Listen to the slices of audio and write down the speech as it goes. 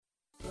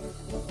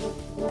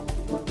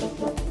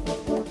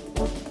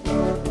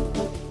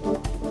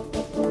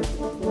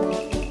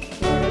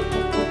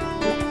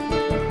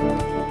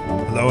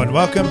And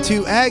welcome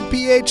to Ag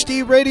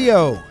PhD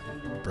Radio,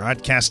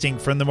 broadcasting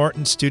from the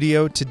Morton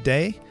studio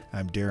today.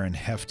 I'm Darren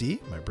Hefty.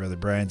 My brother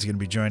Brian's going to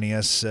be joining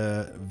us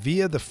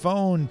via the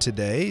phone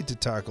today to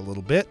talk a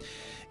little bit,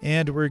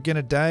 and we're going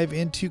to dive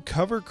into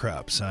cover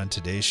crops on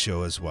today's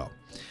show as well.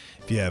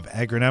 If you have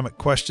agronomic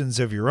questions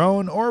of your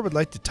own or would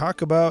like to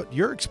talk about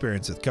your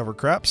experience with cover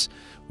crops,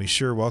 we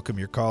sure welcome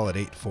your call at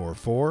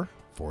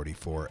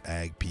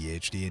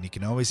 844-44-AG-PHD, and you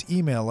can always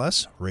email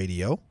us,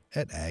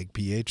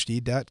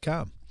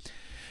 radio@agphd.com.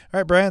 All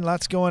right, Brian,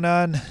 lots going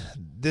on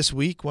this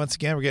week. Once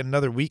again, we're getting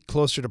another week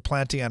closer to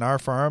planting on our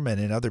farm,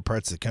 and in other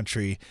parts of the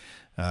country,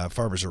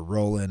 farmers are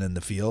rolling in the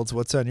fields.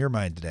 What's on your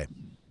mind today?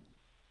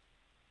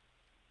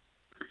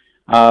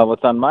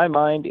 What's on my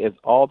mind is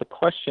all the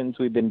questions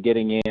we've been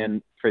getting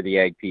in for the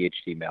Ag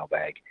PhD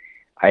mailbag.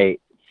 I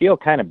feel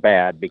kind of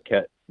bad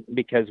because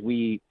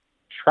we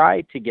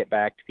try to get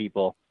back to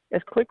people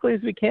as quickly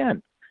as we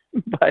can.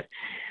 But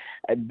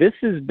this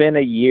has been a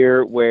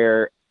year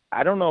where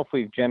I don't know if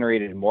we've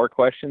generated more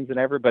questions than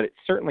ever, but it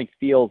certainly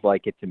feels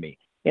like it to me,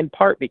 in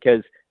part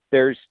because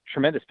there's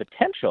tremendous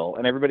potential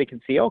and everybody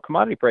can see,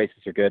 commodity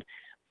prices are good,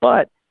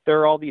 but there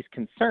are all these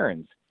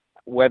concerns,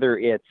 whether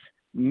it's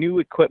new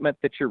equipment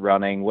that you're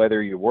running,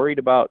 whether you're worried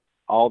about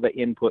all the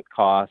input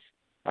costs,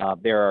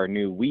 there are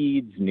new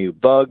weeds, new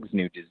bugs,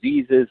 new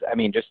diseases. I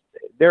mean,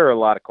 there are a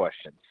lot of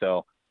questions.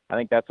 So I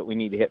think that's what we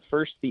need to hit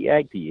first, the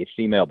Ag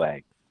PhD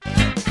mailbag.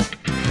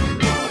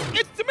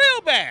 It's the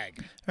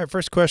mailbag. All right,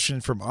 first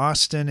question from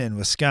Austin in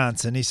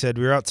Wisconsin. He said,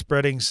 we were out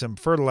spreading some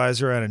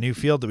fertilizer on a new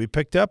field that we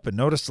picked up and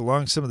noticed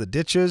along some of the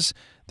ditches,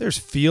 there's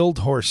field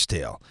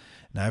horsetail.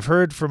 Now, I've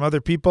heard from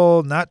other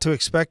people not to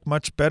expect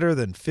much better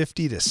than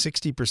 50 to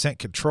 60%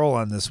 control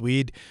on this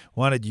weed.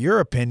 Wanted your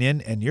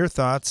opinion and your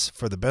thoughts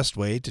for the best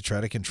way to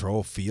try to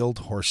control field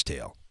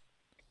horsetail.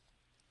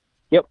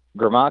 Yep,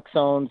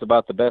 Gramoxone's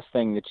about the best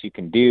thing that you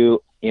can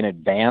do in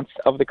advance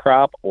of the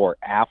crop or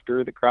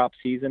after the crop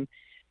season.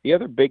 The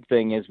other big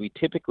thing is we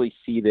typically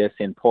see this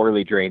in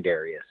poorly drained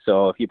areas.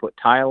 So if you put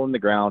tile in the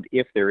ground,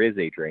 if there is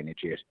a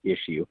drainage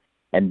issue,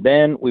 and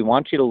then we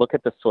want you to look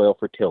at the soil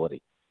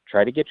fertility.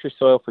 Try to get your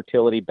soil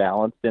fertility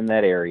balanced in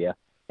that area.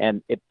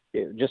 And it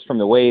just from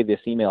the way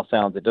this email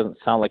sounds, it doesn't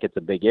sound like it's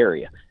a big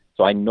area.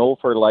 So I know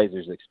fertilizer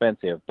is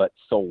expensive, but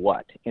so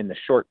what? In the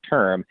short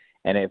term,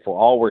 and if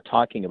all we're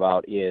talking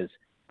about is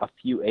a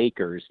few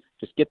acres,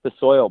 just get the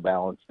soil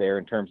balance there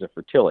in terms of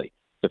fertility.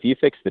 So if you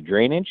fix the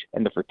drainage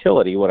and the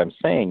fertility, what I'm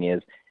saying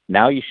is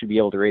now you should be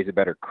able to raise a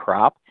better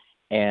crop.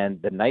 And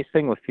the nice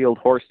thing with field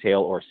horsetail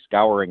or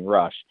scouring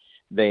rush,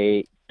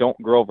 they don't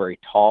grow very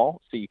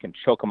tall, so you can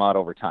choke them out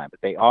over time.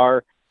 But they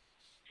are,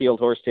 field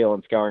horsetail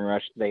and scouring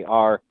rush, they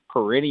are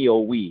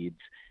perennial weeds.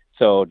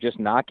 So just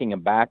knocking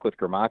them back with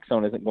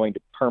Gramoxone isn't going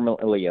to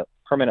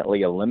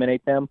permanently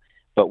eliminate them.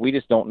 But we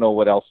just don't know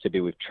what else to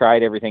do. We've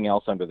tried everything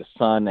else under the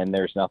sun, and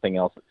there's nothing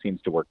else that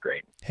seems to work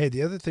great. Hey,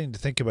 the other thing to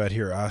think about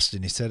here,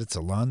 Austin, he said it's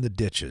along the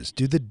ditches.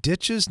 Do the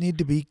ditches need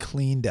to be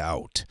cleaned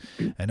out?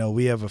 I know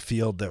we have a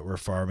field that we're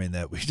farming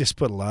that we just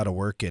put a lot of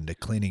work into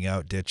cleaning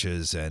out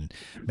ditches, and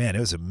man, it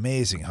was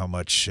amazing how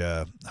much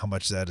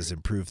that has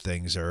improved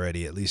things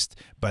already, at least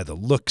by the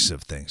looks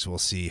of things. We'll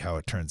see how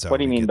it turns out. What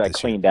do you mean by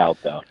cleaned out,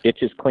 though?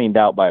 Ditches cleaned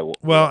out by what?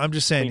 Well, I'm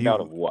just saying, cleaned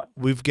out of what?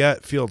 We've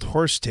got field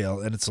horsetail,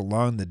 and it's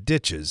along the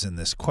ditches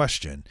in this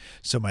question.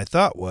 So my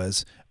thought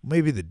was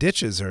maybe the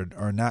ditches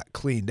are not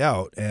cleaned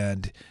out,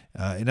 and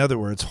in other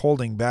words,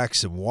 holding back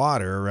some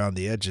water around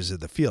the edges of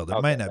the field.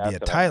 It might not be a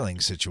tiling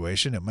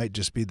situation. It might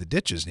just be the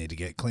ditches need to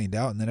get cleaned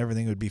out, and then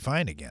everything would be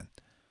fine again.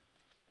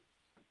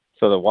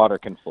 So the water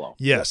can flow.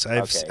 Yes,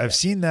 I've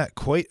seen that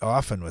quite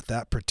often with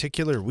that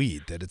particular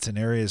weed, that it's in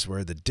areas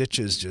where the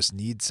ditches just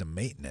need some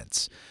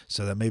maintenance.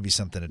 So that may be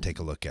something to take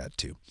a look at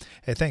too.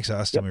 Hey, thanks,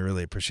 Austin. Yep. We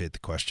really appreciate the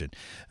question.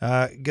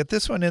 Get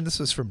this one in. This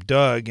was from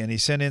Doug, and he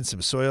sent in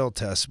some soil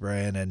tests,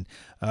 Brian, and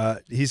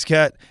he's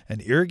got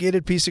an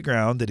irrigated piece of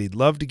ground that he'd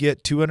love to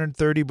get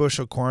 230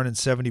 bushel corn and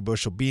 70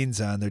 bushel beans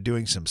on. They're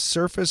doing some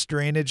surface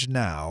drainage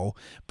now,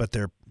 but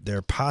they're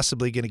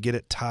possibly going to get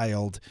it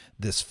tiled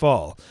this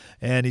fall.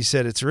 And he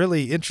said it's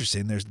really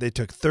interesting. They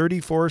took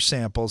 34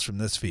 samples from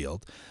this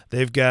field.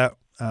 They've got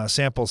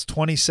samples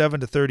 27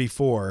 to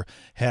 34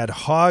 had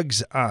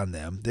hogs on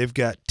them. They've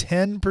got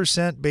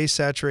 10% base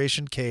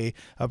saturation K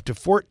up to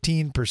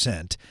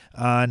 14%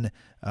 on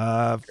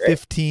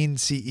 15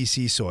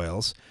 CEC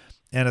soils,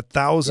 and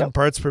 1,000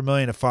 parts per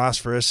million of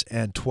phosphorus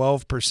and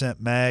 12%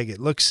 mag.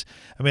 It looks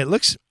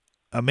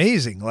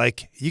amazing.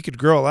 Like you could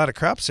grow a lot of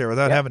crops there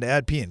without having to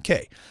add P and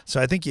K.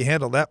 So I think you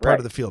handle that part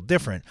of the field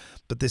different.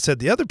 But they said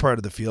the other part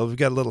of the field, we've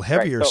got a little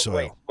heavier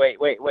soil. Wait,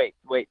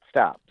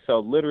 stop. So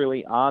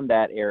literally on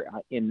that area,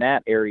 in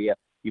that area,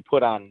 you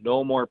put on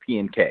no more P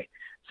and K.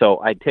 So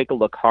I'd take a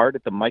look hard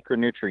at the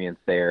micronutrients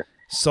there.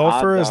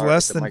 Sulfur is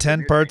less than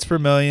 10 parts per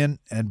million,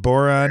 and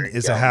boron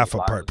is a half a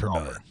part per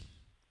million.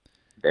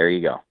 There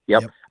you go.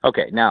 Yep.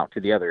 Okay, now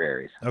to the other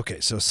areas. Okay,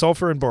 so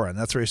sulfur and boron,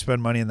 that's where you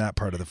spend money in that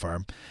part of the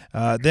farm.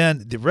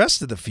 Then the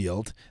rest of the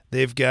field,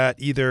 they've got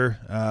either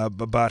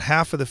about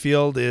half of the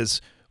field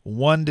is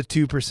 1 to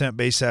 2%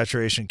 base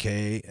saturation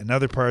K. In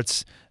other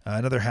parts,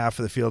 another half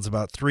of the field's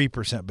about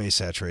 3% base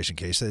saturation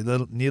K, so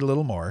they need a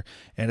little more.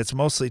 And it's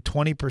mostly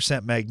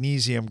 20%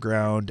 magnesium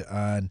ground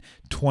on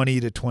 20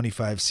 to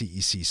 25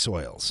 CEC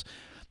soils.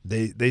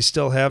 They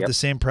still have the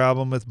same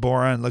problem with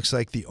boron. Looks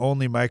like the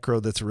only micro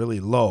that's really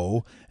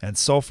low, and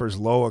sulfur's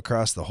low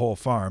across the whole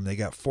farm. They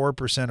got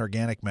 4%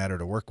 organic matter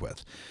to work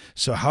with.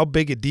 So how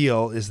big a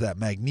deal is that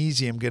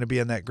magnesium going to be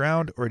on that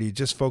ground, or do you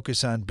just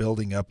focus on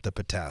building up the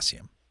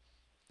potassium?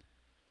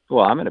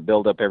 Well, I'm going to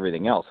build up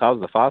everything else. How's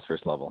the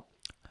phosphorus level?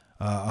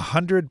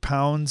 100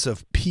 pounds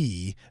of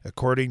P,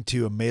 according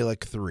to a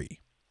Mehlich 3.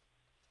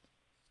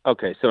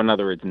 Okay, so in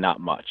other words, not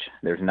much.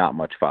 There's not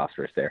much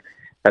phosphorus there.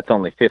 That's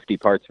only 50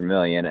 parts per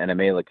million, and a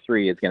Mehlich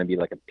 3 is going to be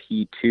like a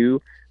P2,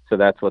 so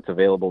that's what's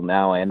available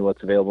now and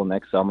what's available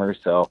next summer.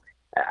 So,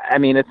 I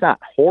mean, it's not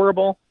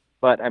horrible,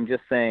 but I'm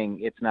just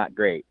saying it's not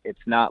great. It's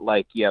not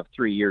like you have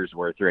 3 years'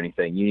 worth or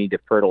anything. You need to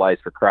fertilize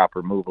for crop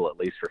removal, at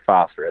least for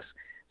phosphorus.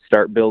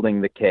 Start building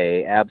the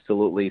K.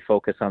 Absolutely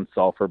focus on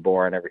sulfur,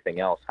 boron,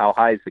 everything else. How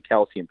high is the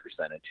calcium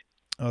percentage?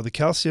 Oh, the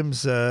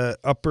calcium's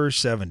upper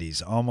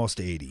 70s, almost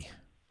 80.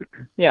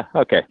 Yeah,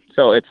 okay,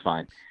 so it's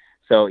fine.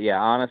 So yeah,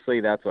 honestly,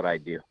 that's what I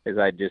do. Is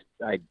I just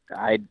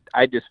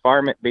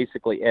farm it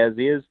basically as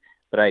is,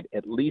 but I'd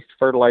at least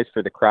fertilize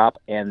for the crop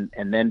and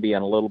then be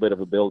on a little bit of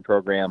a build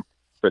program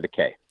for the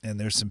K. And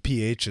there's some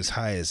pH as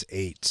high as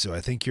 8, so I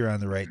think you're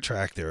on the right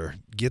track there.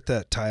 Get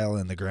that tile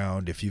in the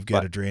ground. If you've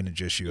got a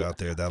drainage issue out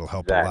there, that'll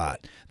help a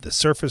lot. The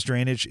surface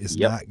drainage is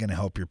not going to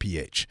help your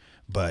pH,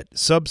 but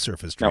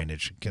subsurface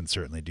drainage can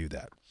certainly do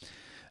that.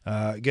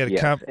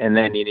 And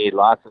then you need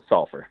lots of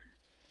sulfur.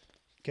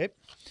 Okay.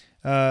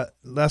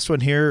 Last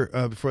one here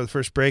before the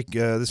first break.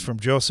 This is from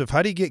Joseph.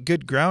 How do you get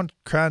good ground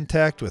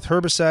contact with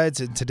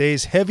herbicides in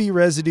today's heavy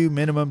residue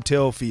minimum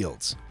till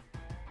fields?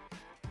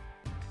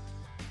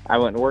 I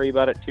wouldn't worry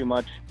about it too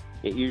much.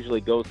 It usually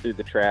goes through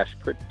the trash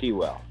pretty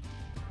well.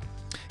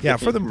 Yeah,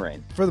 for the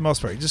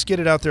most part, just get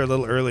it out there a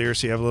little earlier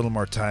so you have a little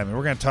more time. And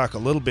we're going to talk a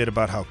little bit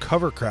about how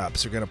cover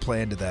crops are going to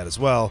play into that as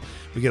well.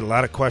 We get a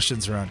lot of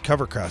questions around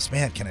cover crops.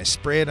 Man, can I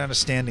spray it on a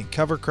standing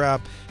cover crop?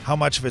 How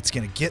much of it's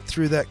going to get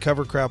through that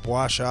cover crop,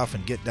 wash off,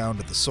 and get down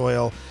to the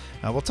soil?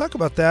 We'll talk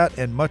about that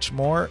and much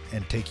more,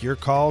 and take your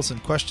calls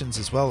and questions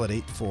as well at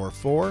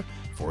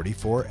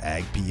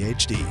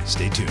 844-44-AG-PHD.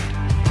 Stay tuned.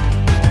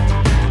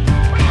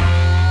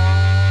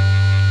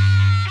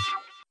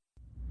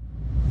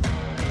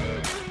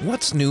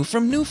 What's new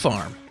from New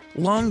Farm?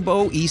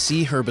 Longbow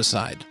EC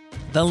Herbicide,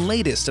 the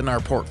latest in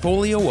our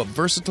portfolio of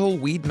versatile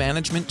weed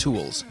management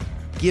tools,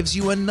 gives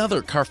you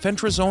another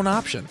carfentrazone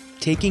option,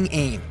 taking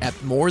aim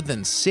at more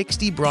than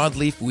 60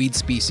 broadleaf weed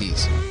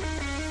species.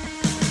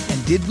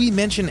 And did we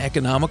mention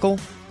economical?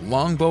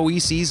 Longbow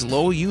EC's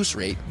low use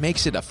rate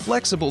makes it a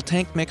flexible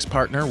tank mix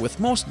partner with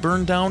most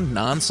burn-down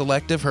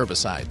non-selective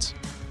herbicides.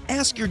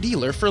 Ask your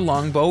dealer for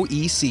Longbow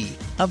EC,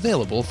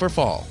 available for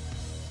fall.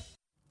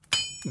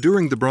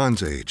 During the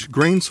Bronze Age,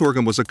 grain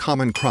sorghum was a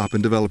common crop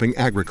in developing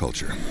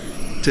agriculture.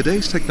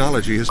 Today's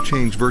technology has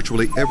changed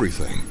virtually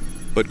everything,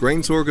 but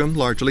grain sorghum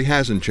largely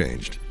hasn't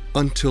changed.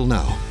 Until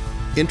now.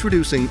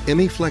 Introducing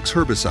Imiflex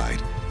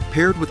herbicide.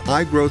 Paired with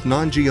iGrowth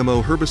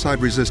non-GMO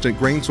herbicide-resistant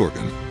grain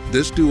sorghum,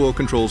 this duo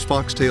controls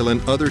foxtail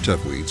and other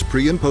tough weeds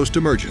pre- and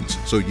post-emergence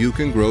so you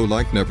can grow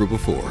like never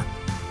before.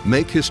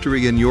 Make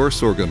history in your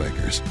sorghum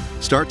acres.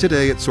 Start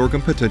today at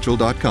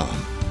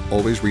sorghumpotential.com.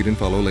 Always read and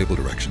follow label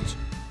directions.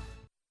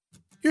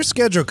 Your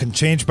schedule can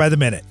change by the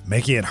minute,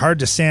 making it hard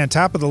to stay on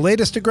top of the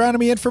latest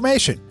agronomy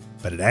information.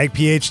 But at Ag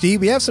PhD,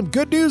 we have some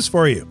good news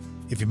for you.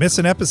 If you miss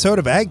an episode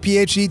of Ag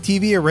PhD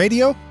TV or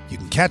radio, you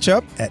can catch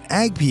up at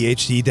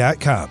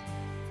agphd.com.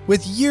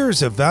 With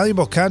years of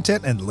valuable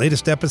content and the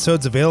latest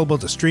episodes available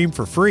to stream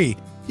for free,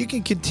 you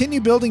can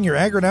continue building your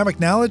agronomic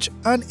knowledge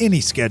on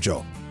any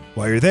schedule.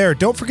 While you're there,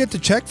 don't forget to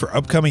check for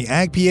upcoming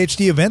Ag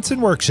PhD events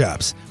and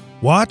workshops.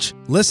 Watch,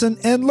 listen,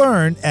 and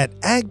learn at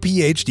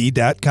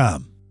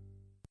agphd.com.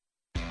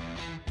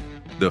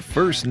 The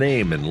first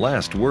name and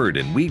last word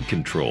in weed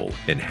control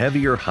in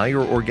heavier,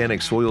 higher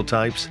organic soil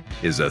types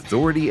is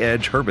Authority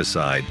Edge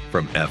herbicide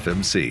from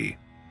FMC.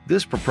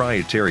 This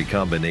proprietary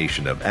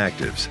combination of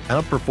actives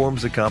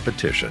outperforms the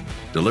competition,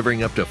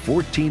 delivering up to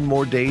 14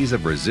 more days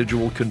of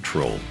residual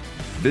control.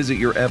 Visit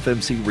your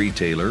FMC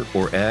retailer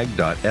or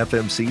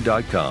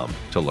ag.fmc.com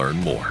to learn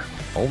more.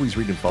 Always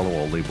read and follow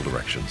all label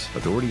directions.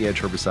 Authority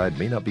Edge herbicide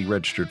may not be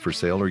registered for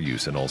sale or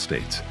use in all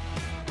states.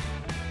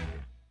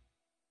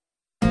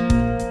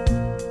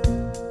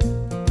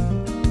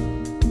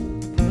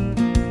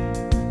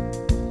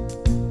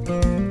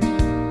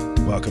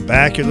 Welcome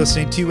back. You're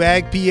listening to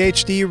Ag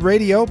PhD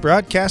Radio,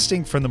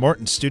 broadcasting from the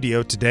Morton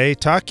studio today,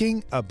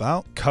 talking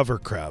about cover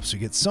crops. We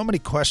get so many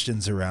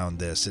questions around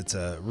this. It's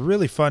a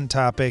really fun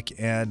topic,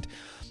 and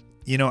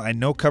I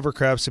know cover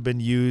crops have been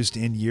used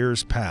in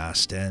years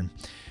past, and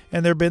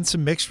there have been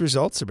some mixed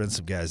results. There have been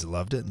some guys that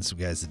loved it and some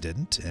guys that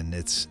didn't, and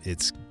it's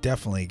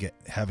definitely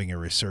having a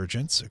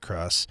resurgence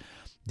across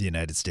the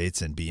United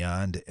States and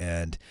beyond.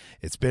 And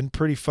it's been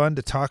pretty fun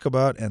to talk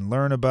about and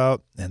learn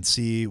about and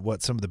see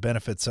what some of the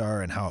benefits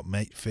are and how it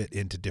might fit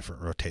into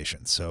different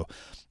rotations. So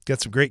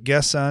got some great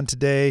guests on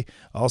today.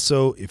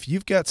 Also, if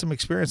you've got some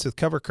experience with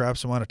cover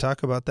crops and want to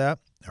talk about that,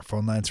 our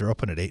phone lines are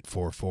open at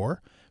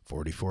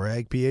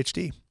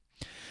 844-44-AG-PhD.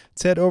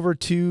 Let's head over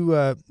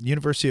to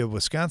University of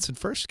Wisconsin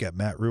first. Got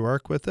Matt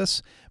Ruark with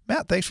us.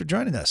 Matt, thanks for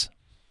joining us.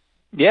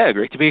 Yeah,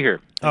 great to be here.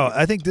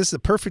 I think this is the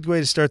perfect way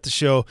to start the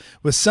show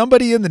with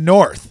somebody in the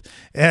North.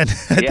 And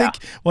I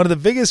think one of the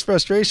biggest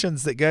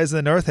frustrations that guys in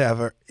the North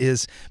have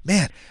is,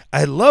 man,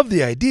 I love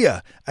the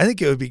idea. I think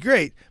it would be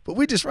great, but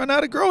we just run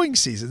out of growing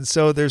season.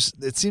 So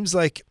it seems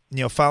like,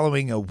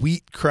 following a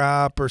wheat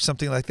crop or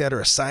something like that,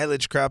 or a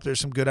silage crop, there's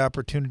some good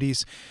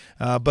opportunities.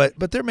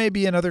 But there may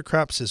be in other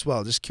crops as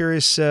well. Just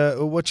curious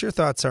what your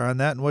thoughts are on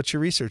that and what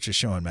your research is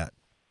showing, Matt.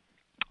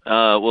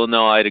 Well,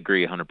 no, I'd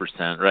agree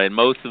 100%, right?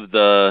 Most of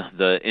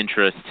the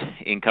interest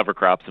in cover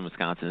crops in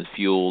Wisconsin is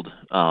fueled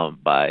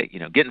by,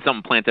 getting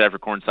something planted after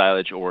corn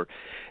silage or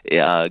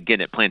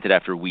getting it planted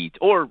after wheat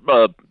or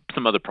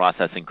some other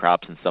processing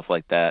crops and stuff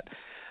like that.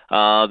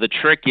 The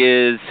trick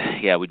is,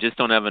 we just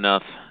don't have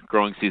enough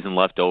growing season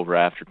left over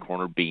after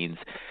corn or beans.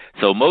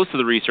 So most of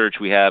the research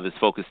we have is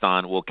focused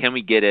on, well, can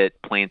we get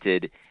it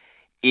planted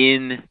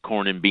in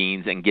corn and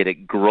beans and get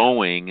it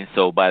growing,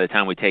 so by the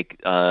time we take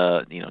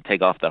off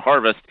the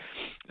harvest,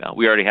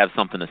 we already have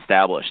something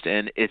established.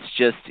 And it's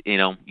just,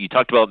 you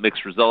talked about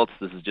mixed results.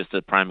 This is just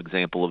a prime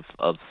example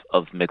of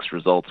mixed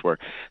results, where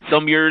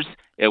some years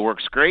it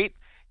works great.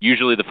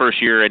 Usually the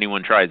first year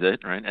anyone tries it,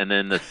 right? And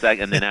then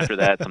and then after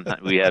that,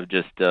 sometimes we have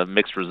just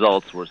mixed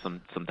results where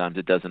sometimes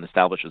it doesn't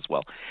establish as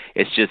well.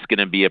 It's just going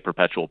to be a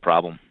perpetual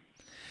problem.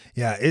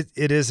 Yeah,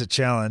 it is a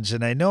challenge,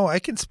 and I know I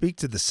can speak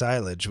to the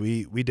silage.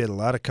 We did a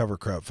lot of cover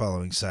crop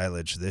following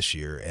silage this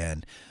year,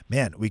 and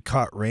man, we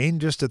caught rain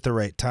just at the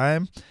right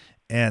time,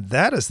 and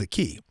that is the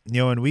key.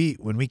 When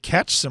we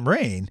catch some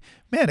rain,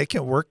 man, it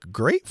can work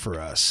great for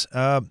us.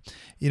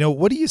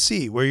 What do you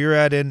see where you're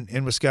at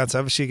in Wisconsin?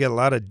 Obviously, you get a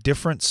lot of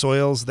different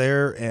soils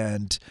there,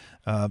 and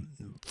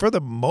for the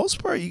most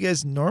part, you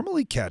guys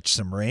normally catch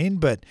some rain,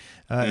 but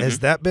has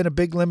that been a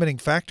big limiting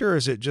factor, or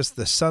is it just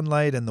the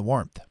sunlight and the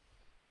warmth?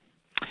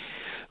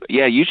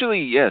 Yeah,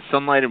 usually,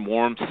 sunlight and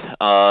warmth,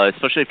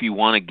 especially if you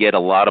want to get a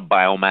lot of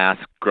biomass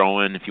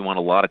growing, if you want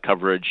a lot of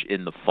coverage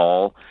in the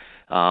fall.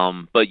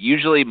 But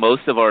usually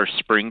most of our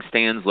spring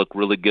stands look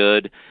really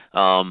good.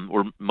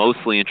 We're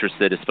mostly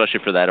interested, especially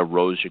for that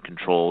erosion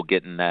control,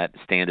 getting that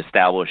stand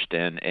established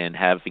and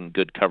having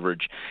good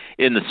coverage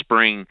in the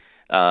spring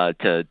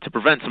to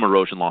prevent some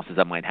erosion losses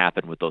that might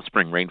happen with those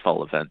spring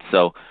rainfall events.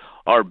 So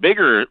our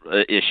bigger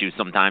issue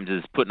sometimes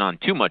is putting on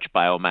too much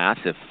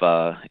biomass if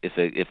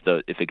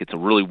it gets a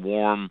really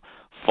warm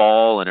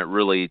fall and it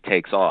really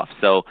takes off.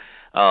 So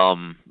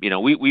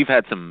we've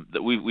had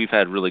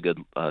really good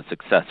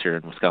success here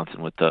in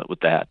Wisconsin with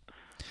that.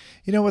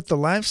 With the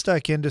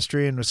livestock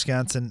industry in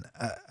Wisconsin,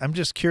 I'm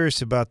just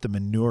curious about the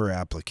manure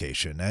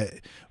application.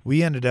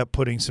 We ended up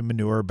putting some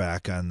manure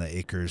back on the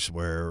acres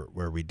where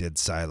we did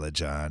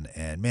silage on,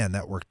 and man,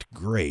 that worked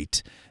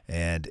great.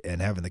 And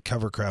having the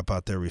cover crop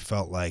out there, we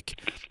felt like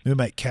we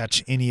might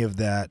catch any of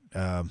that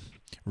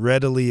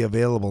readily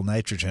available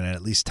nitrogen and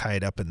at least tie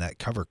it up in that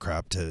cover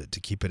crop to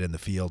keep it in the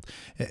field.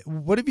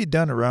 What have you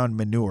done around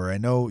manure? I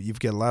know you've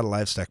got a lot of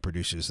livestock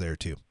producers there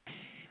too.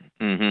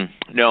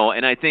 Mm-hmm. No,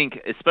 and I think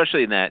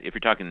especially in that, if you're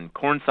talking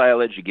corn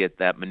silage, you get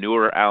that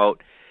manure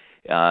out.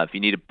 If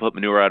you need to put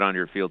manure out on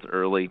your fields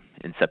early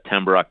in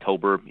September,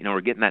 October,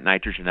 we're getting that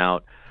nitrogen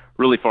out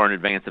really far in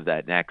advance of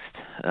that next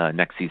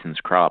season's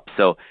crop.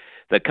 So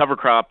the cover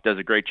crop does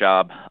a great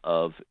job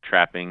of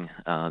trapping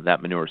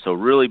that manure. So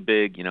really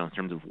big, in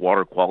terms of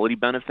water quality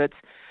benefits,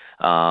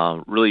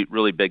 really,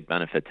 really big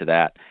benefit to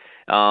that.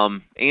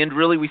 And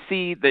really we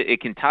see that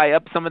it can tie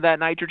up some of that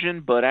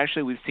nitrogen, but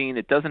actually we've seen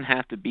it doesn't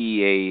have to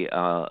be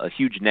a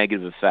huge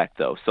negative effect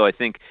though. So I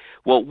think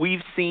what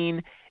we've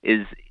seen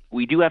is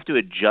we do have to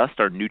adjust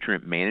our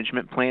nutrient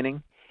management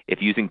planning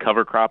if using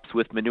cover crops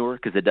with manure,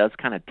 because it does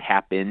kind of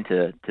tap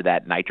into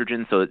that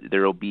nitrogen. So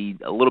there will be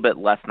a little bit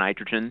less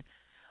nitrogen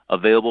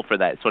available for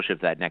that, especially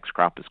if that next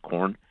crop is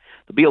corn.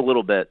 There'll be a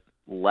little bit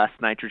less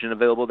nitrogen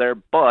available there,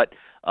 but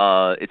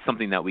it's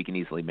something that we can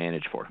easily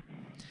manage for.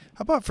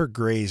 How about for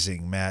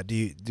grazing, Matt?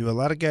 Do a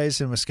lot of guys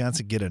in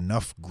Wisconsin get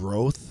enough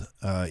growth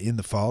in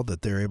the fall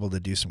that they're able to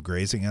do some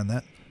grazing on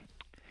that?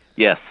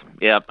 Yes,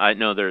 yeah, I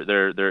know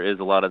there is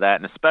a lot of that,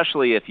 and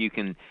especially if you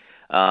can,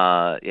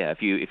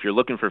 if you're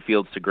looking for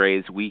fields to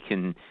graze, we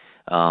can,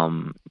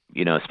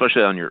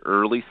 especially on your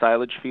early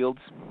silage fields,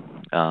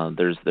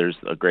 there's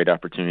a great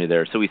opportunity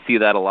there. So we see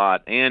that a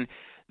lot, and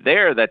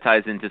there that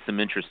ties into some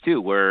interest too,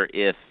 where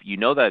if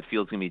that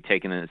field's going to be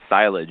taken in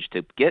silage,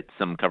 to get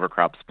some cover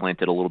crops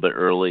planted a little bit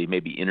early,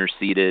 maybe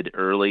interseeded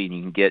early, and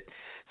you can get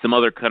some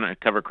other kind of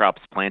cover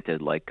crops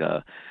planted, like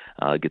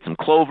get some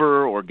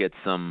clover or get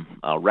some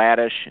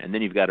radish, and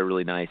then you've got a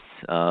really nice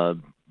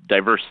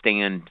diverse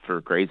stand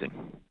for grazing.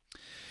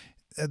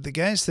 The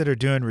guys that are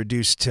doing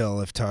reduced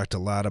till have talked a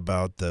lot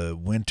about the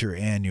winter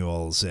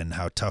annuals and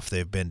how tough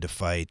they've been to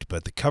fight,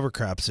 but the cover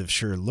crops have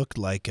sure looked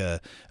like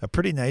a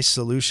pretty nice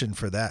solution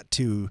for that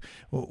too.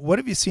 What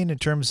have you seen in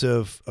terms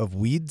of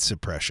weed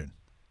suppression?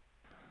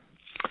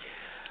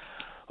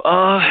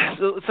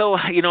 So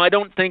I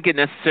don't think it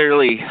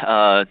necessarily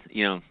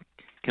can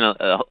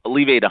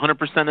alleviate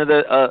 100%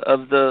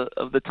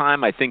 of the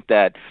time. I think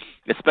that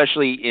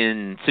especially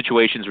in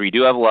situations where you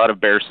do have a lot of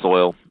bare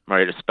soil,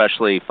 right,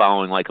 especially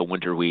following like a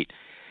winter wheat,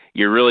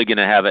 you're really going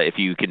to have if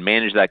you can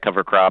manage that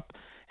cover crop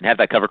and have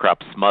that cover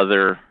crop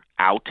smother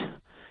out,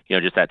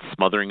 just that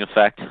smothering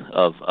effect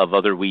of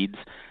other weeds,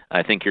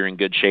 I think you're in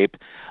good shape.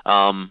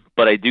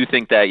 But I do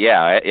think that,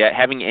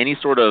 having any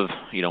sort of,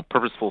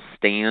 purposeful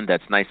stand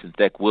that's nice and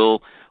thick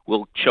will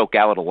choke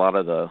out a lot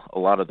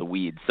of the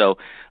weeds. So,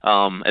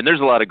 and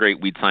there's a lot of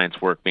great weed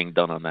science work being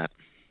done on that.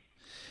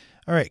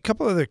 All right, a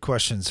couple other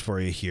questions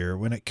for you here.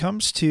 When it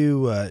comes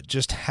to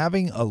just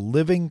having a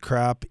living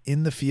crop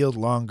in the field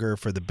longer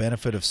for the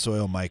benefit of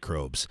soil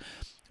microbes,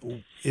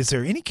 is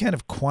there any kind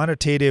of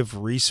quantitative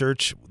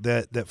research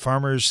that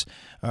farmers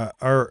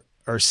are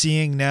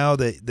seeing now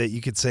that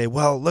you could say,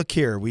 well, look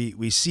here,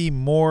 we see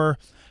more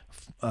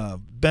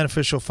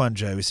beneficial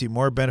fungi, we see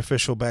more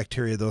beneficial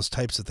bacteria, those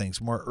types of things,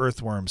 more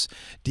earthworms.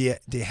 Do you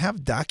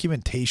have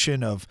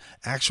documentation of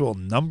actual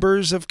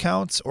numbers of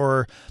counts,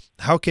 or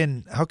how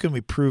can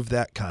we prove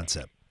that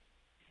concept?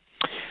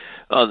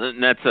 Oh,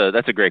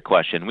 that's a great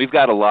question. We've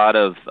got a lot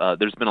of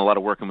there's been a lot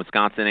of work in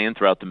Wisconsin and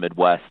throughout the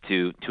Midwest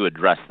to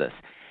address this.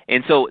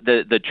 And so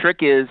the trick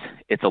is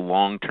it's a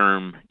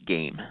long-term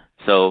game.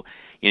 So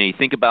you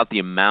think about the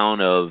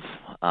amount of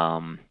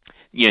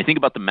think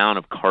about the amount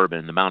of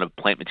carbon, the amount of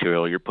plant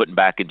material you're putting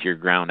back into your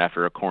ground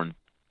after a corn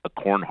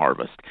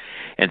harvest,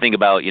 and think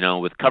about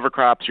with cover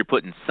crops you're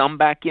putting some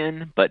back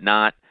in, but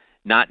not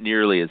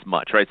nearly as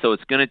much, right? So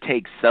it's going to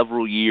take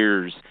several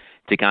years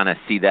to kind of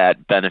see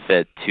that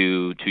benefit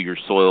to your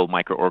soil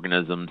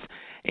microorganisms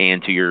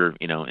and to your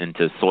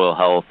into soil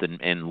health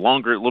and a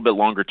little bit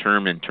longer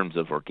term in terms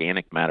of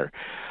organic matter.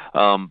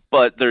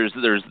 But there's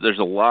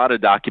a lot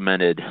of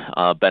documented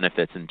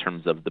benefits in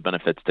terms of the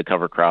benefits to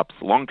cover crops,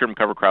 long-term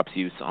cover crops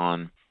use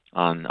on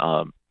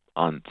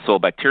soil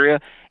bacteria.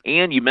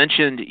 And you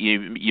mentioned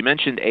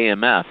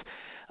AMF.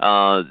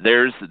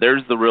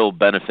 There's the real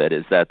benefit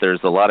is that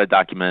there's a lot of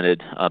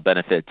documented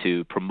benefit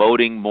to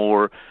promoting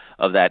more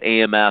of that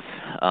AMF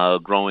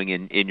growing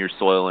in your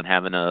soil and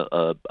having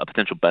a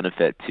potential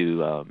benefit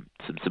to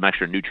some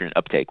extra nutrient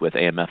uptake with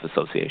AMF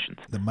associations.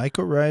 The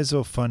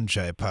mycorrhizal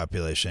fungi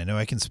population, I know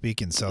I can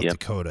speak in South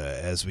Dakota,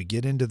 as we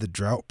get into the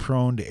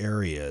drought-prone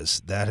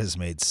areas, that has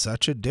made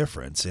such a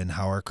difference in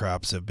how our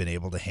crops have been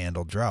able to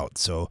handle drought.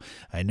 So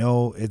I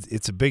know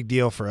it's a big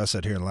deal for us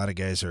out here, and a lot of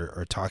guys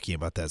are talking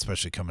about that,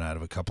 especially coming out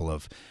of a couple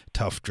of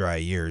tough, dry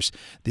years.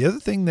 The other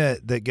thing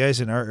that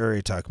guys in our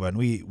area talk about, and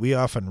we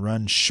often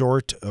run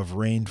short of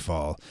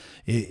rainfall,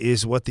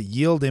 is what the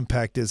yield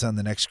impact is on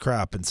the next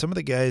crop. And some of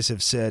the guys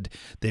have said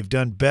they've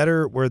done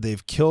better where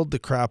they've killed the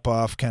crop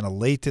off kind of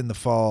late in the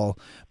fall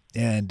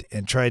and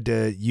tried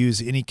to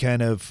use any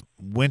kind of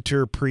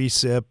winter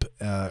precip,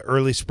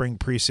 early spring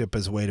precip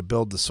as a way to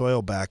build the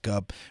soil back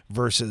up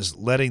versus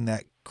letting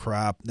that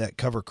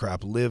cover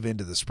crop live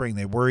into the spring.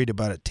 They worried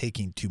about it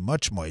taking too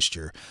much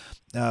moisture.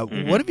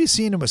 What have you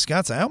seen in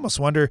Wisconsin? I almost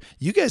wonder,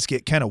 you guys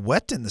get kind of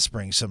wet in the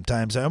spring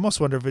sometimes. I almost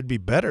wonder if it'd be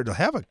better to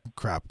have a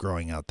crop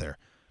growing out there.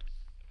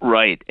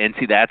 Right, and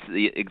see that's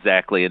the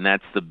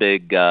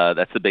big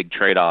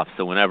trade-off.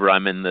 So whenever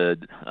I'm in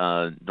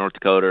the North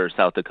Dakota or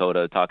South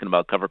Dakota talking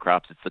about cover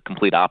crops, it's the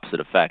complete opposite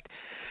effect.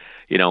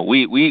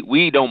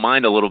 We don't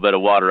mind a little bit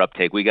of water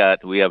uptake. We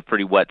have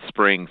pretty wet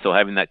spring, so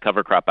having that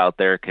cover crop out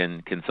there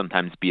can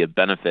sometimes be a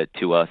benefit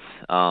to us.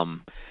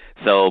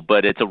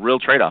 But it's a real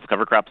trade-off.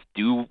 Cover crops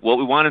do what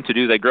we want them to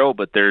do. They grow,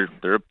 but they're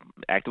an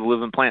active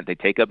living plant. They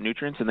take up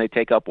nutrients and they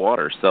take up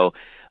water. So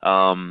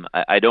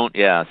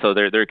So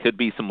there could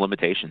be some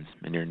limitations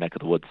in your neck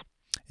of the woods.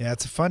 Yeah,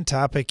 it's a fun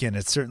topic, and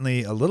it's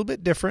certainly a little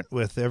bit different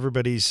with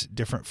everybody's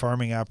different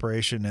farming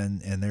operation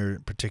and their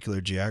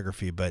particular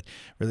geography, but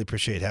really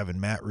appreciate having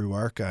Matt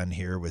Ruark on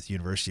here with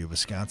University of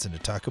Wisconsin to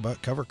talk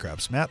about cover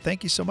crops. Matt,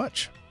 thank you so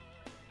much.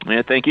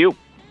 Yeah, thank you.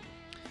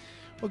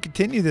 We'll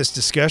continue this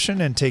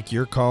discussion and take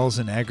your calls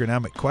and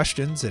agronomic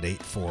questions at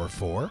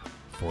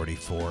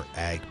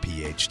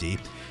 844-44-AG-PHD.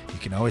 You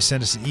can always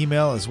send us an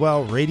email as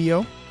well,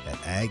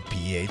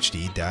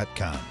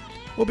 radio@agphd.com.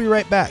 We'll be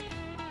right back.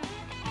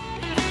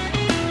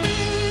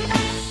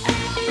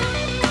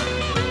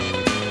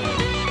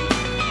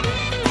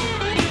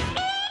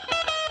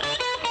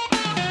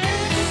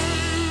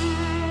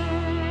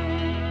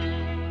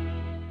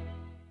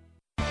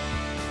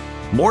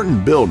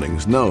 Morton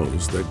Buildings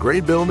knows that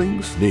great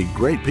buildings need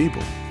great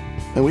people,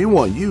 and we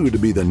want you to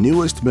be the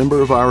newest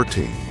member of our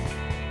team.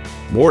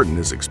 Morton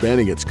is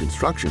expanding its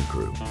construction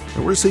crew,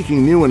 and we're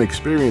seeking new and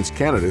experienced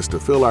candidates to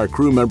fill our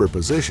crew member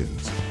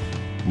positions.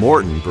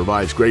 Morton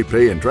provides great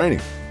pay and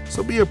training,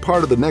 so be a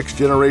part of the next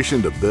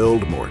generation to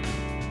build Morton.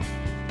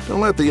 Don't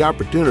let the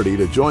opportunity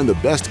to join the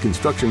best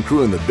construction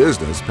crew in the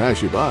business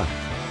pass you by.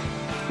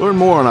 Learn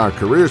more on our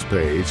careers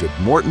page at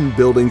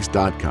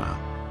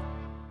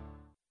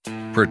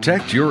mortonbuildings.com.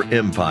 Protect your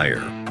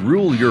empire.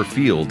 Rule your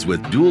fields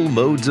with dual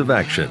modes of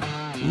action.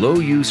 Low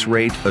use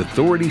rate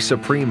Authority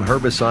Supreme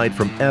herbicide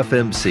from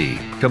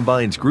FMC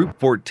combines Group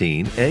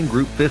 14 and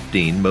Group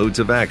 15 modes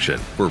of action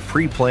for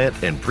pre-plant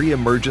and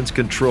pre-emergence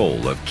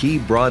control of key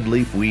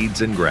broadleaf weeds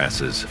and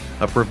grasses.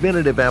 A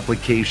preventative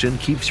application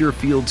keeps your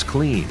fields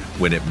clean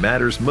when it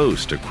matters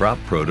most to crop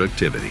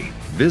productivity.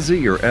 Visit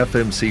your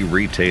FMC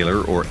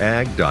retailer or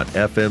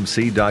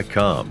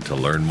ag.fmc.com to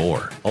learn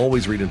more.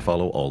 Always read and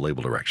follow all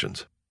label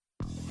directions.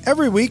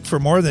 Every week for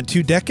more than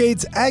 2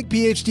 decades, Ag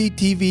PhD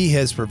TV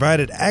has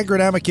provided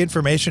agronomic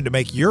information to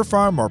make your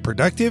farm more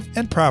productive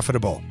and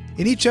profitable.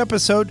 In each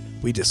episode,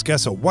 we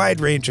discuss a wide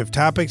range of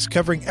topics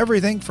covering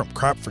everything from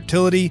crop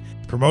fertility,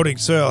 promoting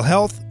soil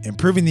health,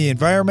 improving the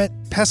environment,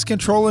 pest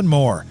control, and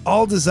more,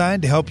 all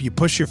designed to help you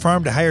push your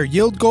farm to higher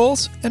yield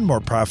goals and more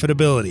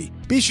profitability.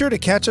 Be sure to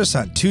catch us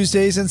on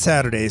Tuesdays and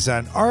Saturdays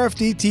on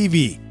RFD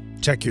TV.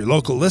 Check your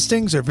local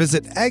listings or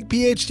visit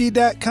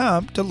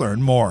agphd.com to learn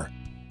more.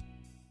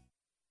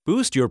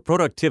 Boost your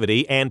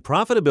productivity and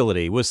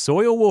profitability with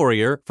Soil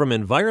Warrior from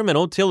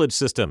Environmental Tillage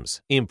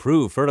Systems.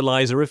 Improve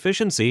fertilizer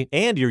efficiency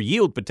and your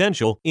yield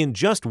potential in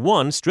just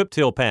one strip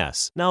till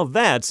pass. Now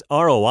that's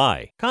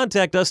ROI.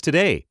 Contact us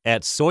today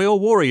at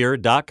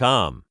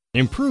soilwarrior.com.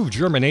 Improve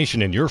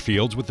germination in your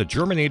fields with the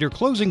Germinator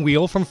Closing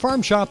Wheel from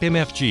Farm Shop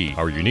MFG.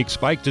 Our unique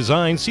spike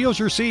design seals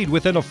your seed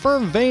within a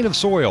firm vein of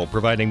soil,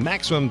 providing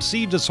maximum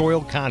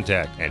seed-to-soil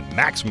contact and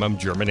maximum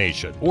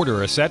germination.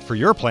 Order a set for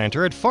your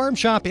planter at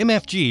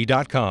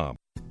farmshopmfg.com.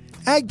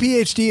 Ag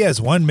PhD has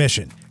one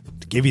mission: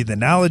 to give you the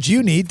knowledge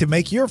you need to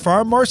make your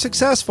farm more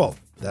successful.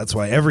 That's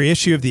why every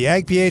issue of the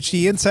Ag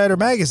PhD Insider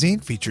magazine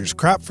features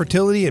crop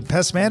fertility and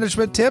pest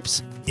management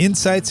tips,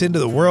 insights into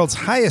the world's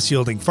highest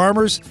yielding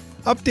farmers,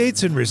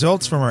 updates and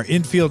results from our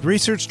in-field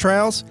research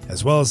trials,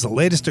 as well as the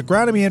latest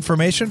agronomy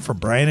information from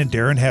Brian and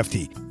Darren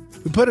Hefty.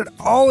 We put it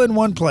all in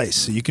one place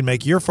so you can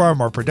make your farm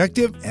more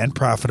productive and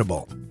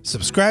profitable.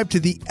 Subscribe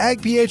to the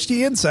Ag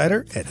PhD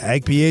Insider at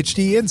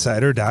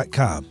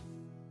agphdinsider.com.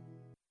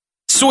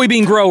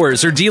 Soybean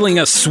growers are dealing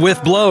a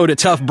swift blow to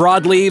tough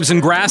broadleaves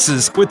and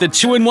grasses with the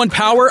 2-in-1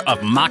 power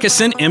of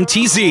Moccasin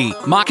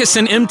MTZ.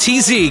 Moccasin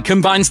MTZ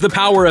combines the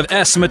power of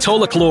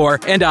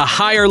S-metolachlor and a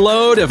higher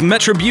load of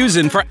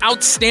metribuzin for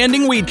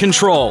outstanding weed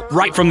control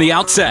right from the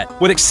outset,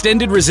 with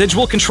extended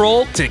residual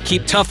control to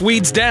keep tough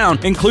weeds down,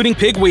 including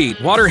pigweed,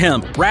 water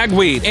hemp,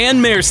 ragweed,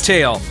 and mare's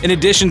tail, in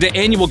addition to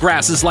annual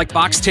grasses like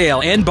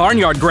boxtail and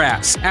barnyard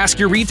grass. Ask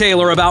your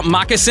retailer about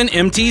Moccasin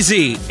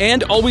MTZ,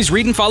 and always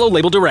read and follow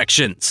label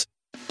directions.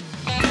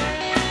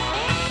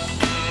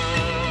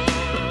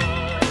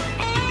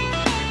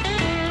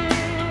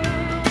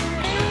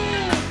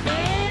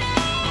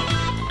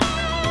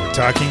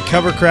 Talking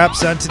cover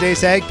crops on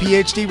today's Ag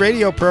PhD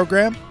radio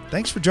program.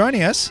 Thanks for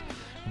joining us.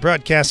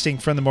 Broadcasting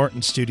from the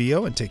Morton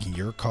studio and taking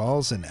your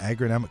calls and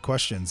agronomic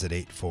questions at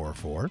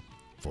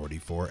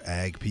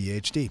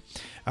 844-44-AG-PhD.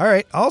 All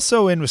right,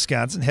 also in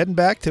Wisconsin, heading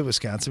back to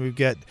Wisconsin, we've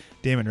got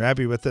Damon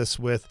Raby with us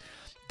with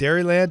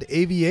Dairyland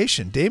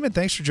Aviation. Damon,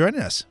 thanks for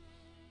joining us.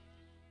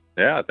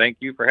 Yeah, thank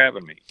you for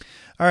having me.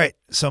 All right,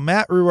 so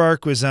Matt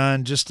Ruark was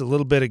on just a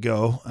little bit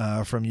ago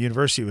from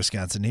University of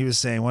Wisconsin. He was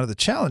saying one of the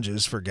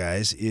challenges for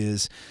guys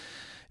is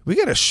we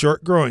got a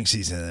short growing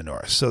season in the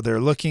north, so they're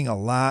looking a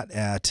lot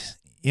at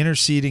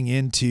interseeding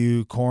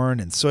into corn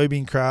and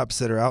soybean crops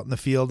that are out in the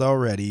field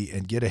already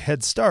and get a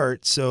head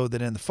start so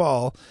that in the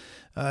fall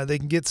they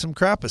can get some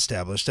crop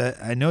established.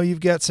 I know you've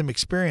got some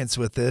experience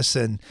with this,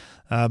 and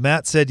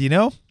Matt said,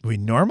 we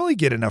normally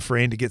get enough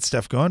rain to get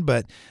stuff going,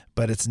 but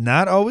it's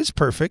not always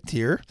perfect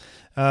here.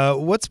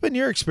 What's been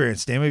your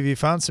experience, Dan? Have you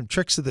found some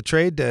tricks of the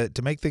trade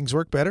to make things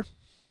work better?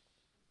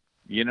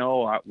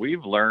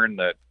 We've learned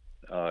that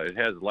it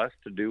has less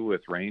to do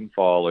with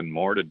rainfall and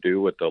more to do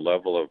with the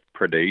level of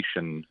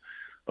predation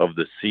of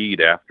the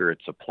seed after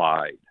it's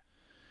applied.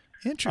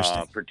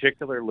 Interesting.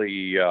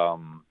 Particularly,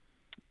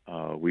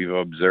 we've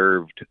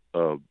observed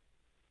a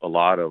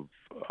lot of,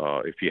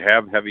 if you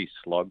have heavy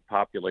slug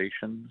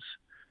populations,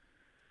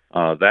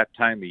 that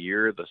time of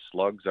year, the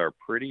slugs are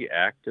pretty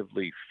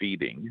actively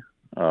feeding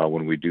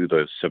when we do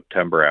the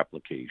September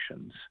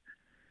applications.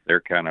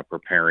 They're kind of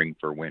preparing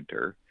for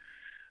winter.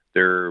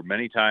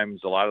 Many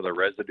times a lot of the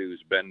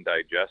residue's been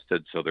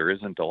digested, so there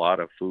isn't a lot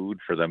of food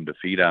for them to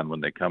feed on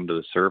when they come to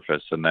the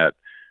surface, and that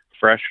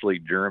freshly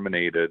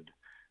germinated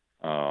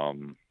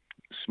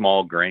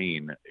small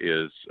grain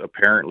is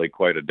apparently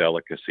quite a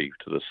delicacy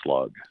to the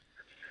slug.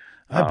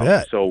 I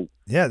bet. So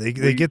yeah, they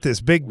get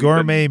this big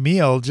gourmet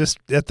meal just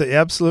at the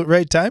absolute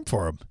right time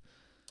for them.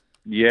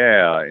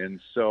 Yeah, and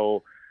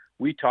so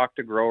we talk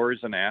to growers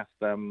and ask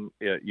them,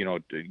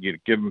 to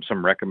give them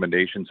some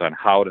recommendations on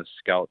how to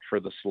scout for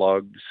the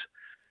slugs.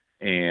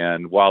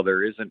 And while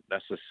there isn't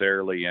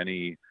necessarily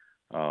any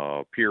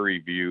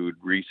peer-reviewed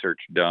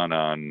research done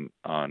on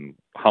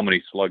how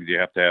many slugs you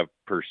have to have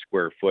per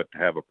square foot to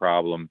have a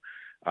problem,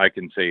 I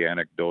can say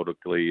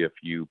anecdotally, if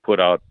you put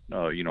out,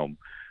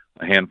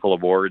 a handful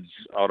of boards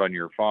out on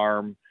your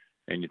farm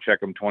and you check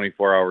them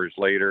 24 hours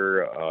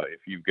later,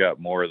 if you've got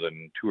more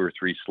than 2 or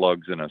 3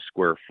 slugs in a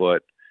square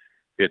foot,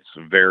 it's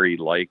very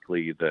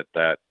likely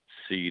that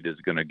seed is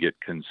going to get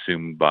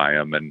consumed by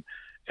them.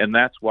 And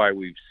that's why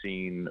we've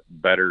seen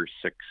better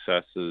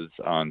successes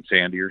on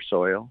sandier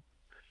soil.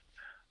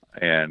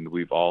 And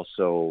we've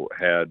also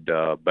had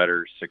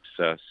better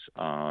success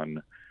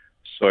on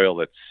soil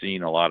that's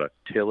seen a lot of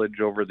tillage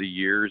over the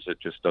years. It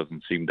just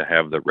doesn't seem to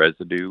have the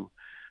residue,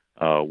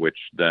 which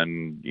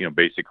then,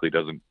 basically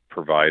doesn't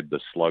provide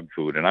the slug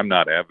food. And I'm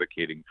not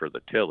advocating for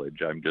the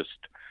tillage. I'm just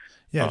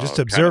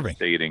observing,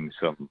 stating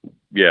some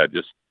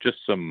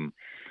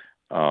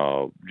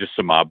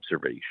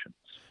observations.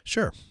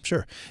 Sure.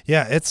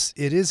 Yeah, it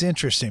is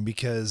interesting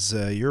because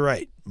you're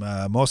right.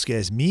 Most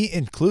guys, me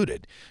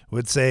included,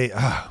 would say,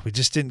 we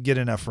just didn't get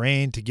enough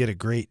rain to get a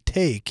great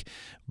take.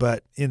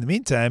 But in the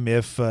meantime,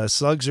 if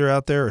slugs are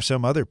out there or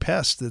some other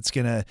pest that's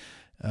going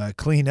to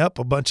clean up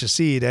a bunch of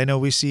seed, I know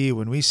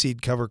when we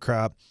seed cover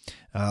crop,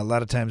 a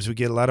lot of times we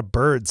get a lot of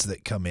birds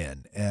that come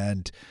in,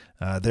 and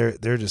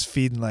they're just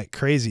feeding like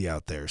crazy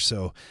out there.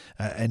 So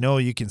I know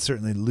you can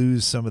certainly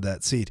lose some of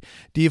that seed.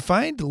 Do you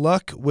find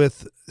luck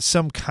with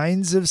some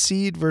kinds of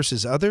seed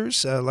versus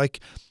others? Like,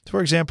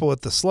 for example,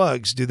 with the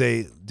slugs, do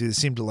they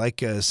seem to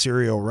like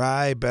cereal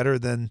rye better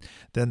than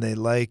they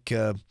like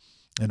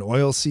an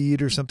oil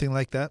seed or something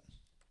like that?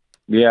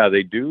 Yeah,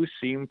 they do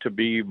seem to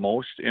be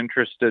most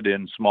interested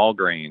in small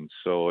grains.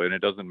 So, and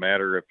it doesn't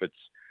matter if it's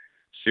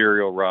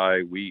cereal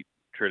rye, wheat,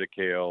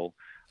 triticale.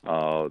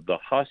 The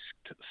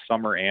husked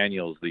summer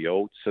annuals, the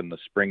oats and the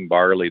spring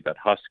barley, that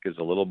husk is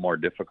a little more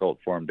difficult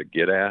for them to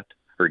get at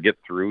or get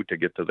through to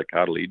get to the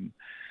cotyledon.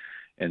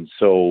 And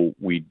so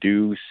we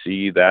do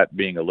see that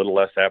being a little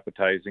less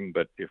appetizing.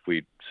 But if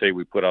we say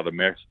we put out a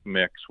mix,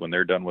 when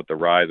they're done with the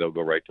rye, they'll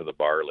go right to the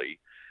barley.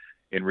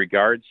 In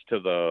regards to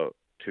the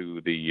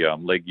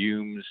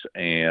legumes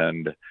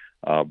and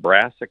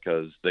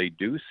brassicas, they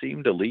do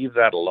seem to leave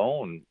that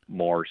alone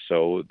more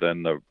so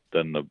than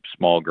the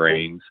small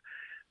grains.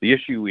 The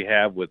issue we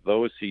have with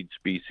those seed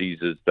species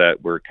is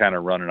that we're kind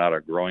of running out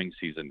of growing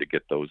season to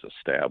get those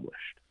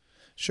established.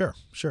 Sure.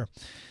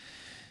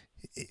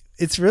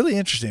 It's really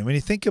interesting when you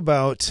think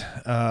about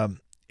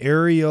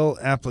aerial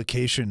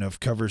application of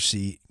cover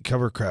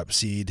crop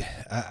seed.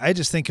 I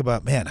just think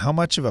about, man, how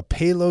much of a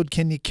payload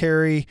can you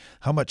carry?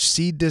 How much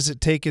seed does it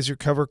take as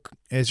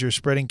you're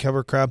spreading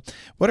cover crop?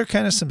 What are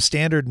kind of some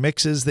standard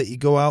mixes that you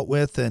go out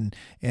with, and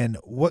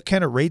what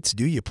kind of rates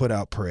do you put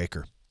out per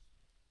acre?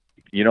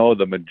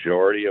 The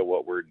majority of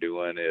what we're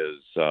doing is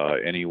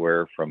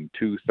anywhere from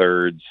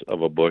 2/3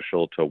 of a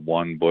bushel to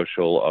 1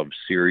 bushel of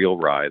cereal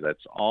rye.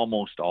 That's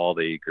almost all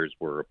the acres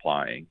we're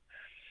applying.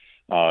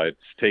 It's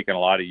taken a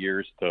lot of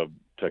years to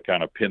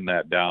kind of pin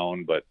that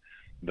down, but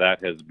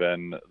that has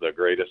been the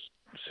greatest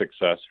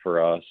success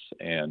for us.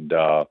 And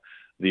the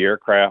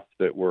aircraft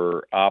that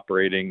we're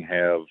operating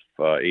have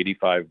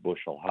 85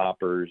 bushel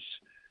hoppers.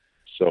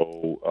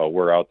 So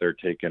we're out there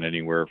taking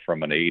anywhere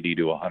from an 80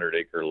 to 100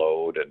 acre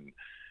load and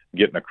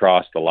getting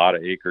across a lot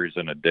of acres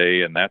in a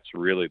day. And that's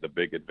really the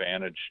big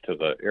advantage to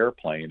the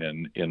airplane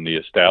and in the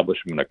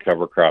establishment of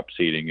cover crop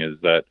seeding, is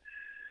that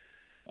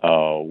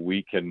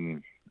we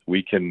can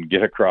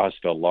get across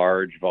a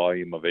large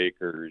volume of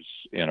acres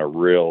in a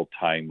real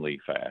timely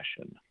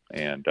fashion.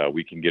 And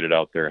we can get it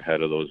out there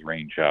ahead of those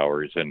rain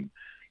showers and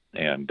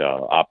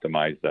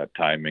optimize that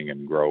timing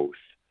and growth.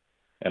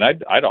 And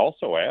I'd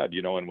also add,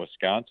 in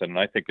Wisconsin, and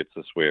I think it's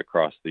this way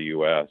across the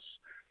U.S.,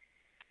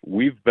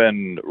 we've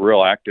been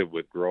real active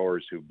with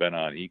growers who've been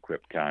on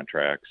EQIP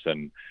contracts.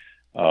 And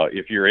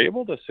if you're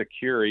able to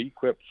secure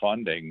EQIP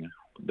funding,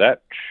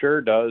 that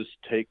sure does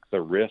take the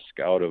risk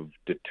out of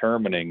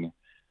determining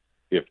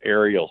if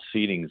aerial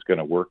seeding is going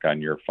to work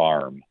on your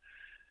farm.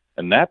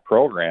 And that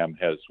program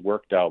has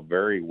worked out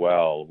very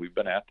well. We've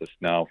been at this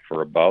now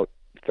for about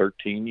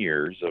 13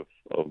 years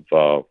of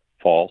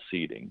fall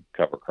seeding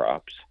cover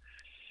crops.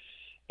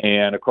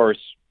 And of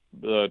course,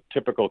 the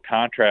typical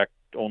contract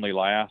only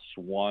lasts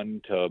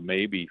 1 to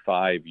maybe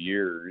 5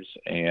 years,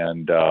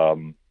 and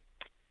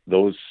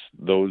those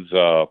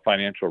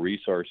financial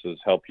resources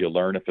help you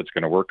learn if it's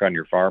going to work on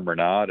your farm or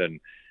not. And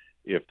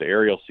if the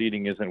aerial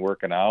seeding isn't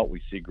working out,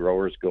 we see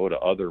growers go to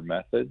other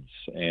methods.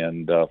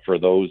 And for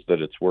those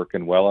that it's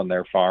working well on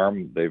their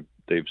farm,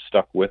 they've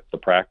stuck with the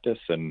practice.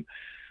 And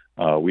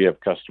we have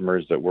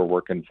customers that we're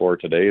working for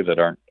today that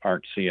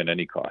aren't seeing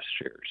any cost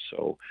shares.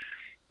 So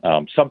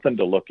something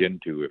to look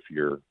into if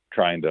you're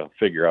trying to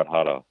figure out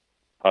how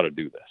to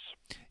do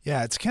this.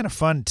 Yeah, it's kind of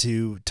fun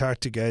to talk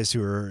to guys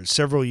who are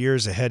several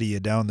years ahead of you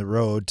down the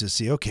road to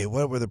see, okay,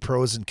 what were the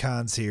pros and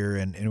cons here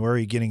and where are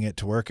you getting it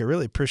to work? I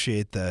really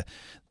appreciate the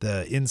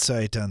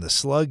insight on the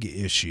slug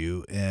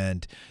issue,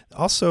 and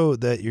also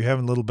that you're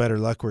having a little better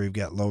luck where you've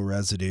got low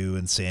residue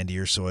and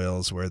sandier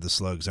soils where the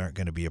slugs aren't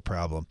going to be a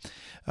problem.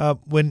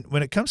 When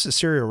it comes to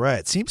cereal rye,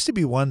 it seems to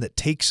be one that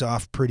takes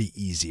off pretty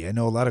easy. I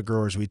know a lot of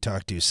growers we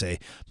talk to say,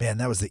 man,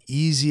 that was the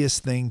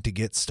easiest thing to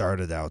get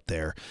started out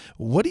there.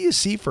 What do you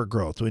see for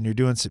growth when you're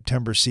doing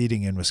September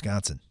seeding in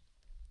Wisconsin?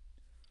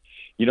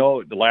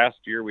 The last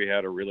year we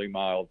had a really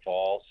mild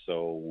fall,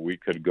 so we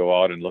could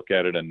go out and look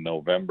at it in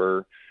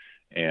November.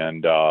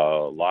 And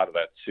a lot of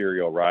that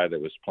cereal rye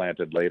that was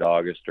planted late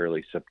August,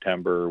 early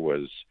September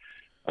was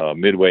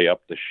midway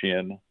up the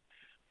shin.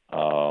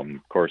 Of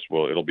course,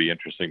 it'll be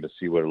interesting to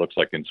see what it looks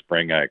like in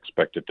spring. I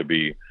expect it to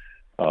be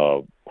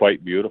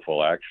quite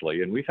beautiful,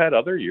 actually. And we've had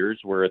other years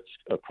where it's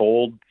a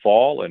cold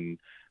fall, and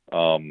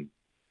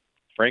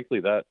frankly,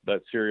 that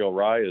cereal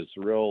rye is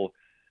real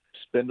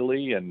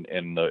spindly, and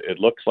it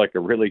looks like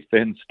a really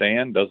thin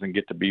stand. Doesn't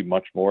get to be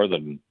much more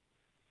than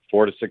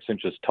 4 to 6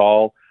 inches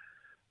tall.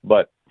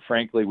 But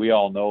frankly, we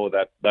all know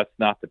that that's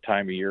not the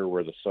time of year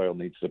where the soil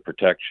needs the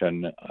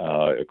protection.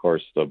 Of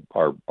course,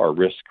 our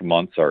risk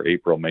months are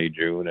April, May,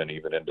 June, and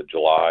even into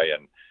July.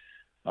 And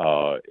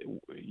as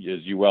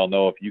you well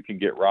know, if you can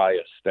get rye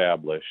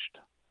established,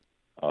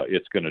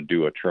 it's going to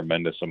do a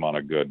tremendous amount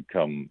of good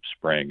come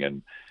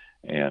spring.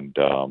 And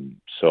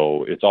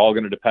so it's all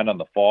going to depend on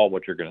the fall,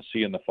 what you're going to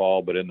see in the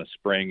fall. But in the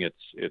spring,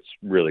 it's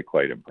really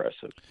quite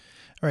impressive.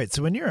 All right,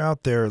 so when you're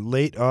out there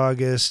late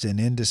August and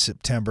into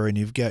September and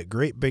you've got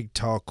great big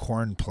tall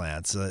corn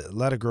plants, a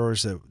lot of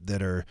growers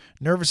that are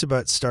nervous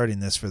about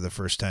starting this for the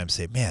first time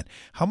say, man,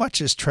 how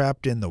much is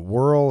trapped in the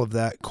whirl of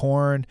that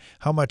corn?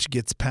 How much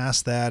gets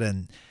past that?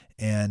 And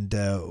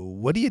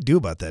what do you do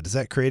about that? Does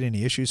that create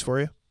any issues for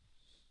you?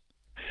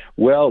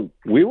 Well,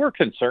 we were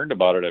concerned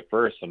about it at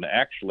first, and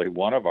actually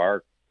one of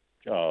our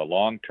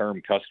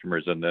long-term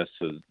customers in this,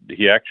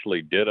 he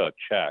actually did a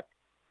check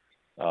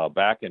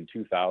back in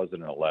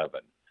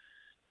 2011.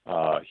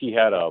 He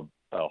had a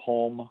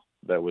home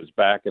that was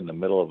back in the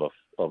middle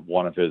of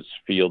one of his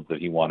fields that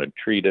he wanted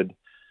treated.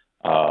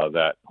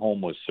 That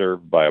home was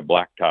served by a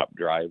blacktop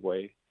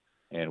driveway,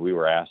 and we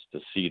were asked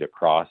to seed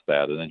across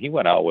that. And then he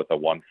went out with a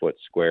 1-foot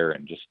square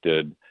and just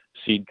did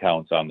seed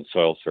counts on the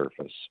soil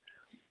surface.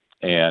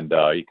 And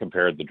he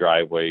compared the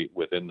driveway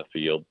within the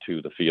field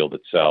to the field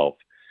itself.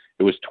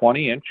 It was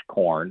 20-inch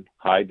corn,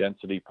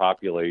 high-density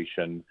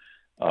population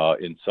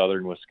in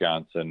southern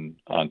Wisconsin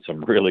on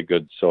some really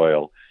good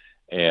soil.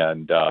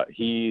 And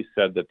he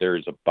said that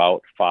there's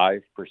about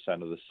 5%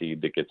 of the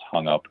seed that gets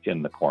hung up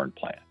in the corn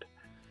plant.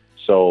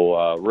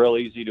 So real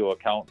easy to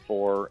account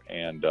for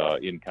and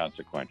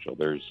inconsequential.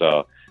 There's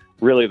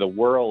really the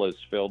whorl is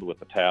filled with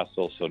the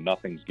tassel, so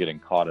nothing's getting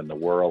caught in the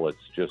whorl.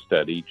 It's just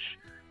at each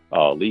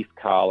leaf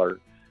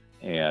collar,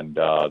 and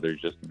there's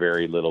just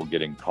very little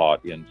getting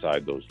caught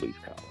inside those leaf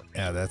collars.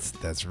 Yeah,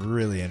 that's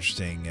really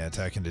interesting.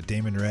 Talking to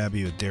Damon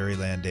Raby with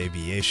Dairyland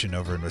Aviation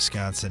over in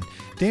Wisconsin.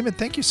 Damon,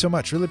 thank you so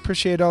much. Really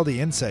appreciate all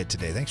the insight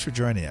today. Thanks for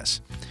joining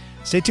us.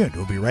 Stay tuned.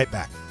 We'll be right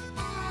back.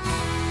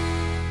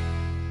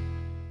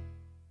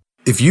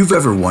 If you've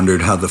ever wondered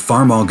how the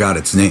Farmall got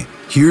its name,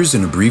 here's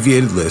an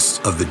abbreviated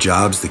list of the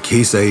jobs the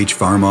Case IH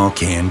Farmall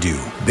can do.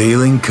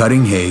 Baling,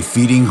 cutting hay,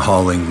 feeding,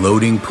 hauling,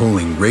 loading,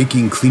 pulling,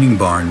 raking, cleaning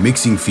barn,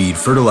 mixing feed,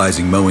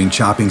 fertilizing, mowing,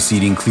 chopping,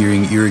 seeding,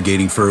 clearing,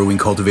 irrigating, furrowing,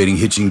 cultivating,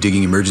 hitching,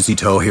 digging, emergency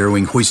tow,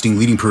 harrowing, hoisting,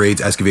 leading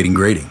parades, excavating,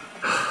 grading.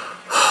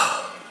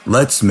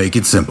 Let's make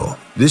it simple.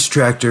 This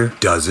tractor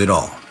does it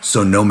all.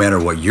 So no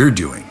matter what you're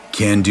doing,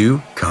 Can Do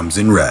comes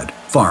in red.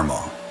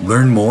 Farmall.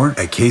 Learn more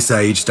at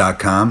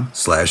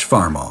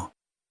caseih.com/farmall.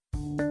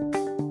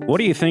 What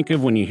do you think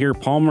of when you hear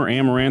Palmer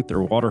Amaranth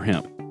or water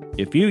hemp?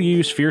 If you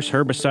use Fierce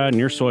herbicide in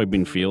your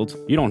soybean fields,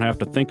 you don't have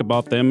to think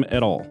about them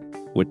at all.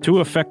 With 2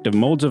 effective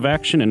modes of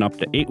action and up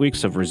to 8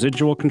 weeks of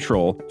residual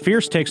control,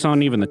 Fierce takes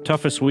on even the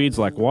toughest weeds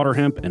like water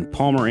hemp and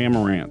Palmer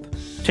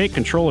Amaranth. Take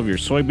control of your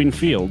soybean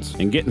fields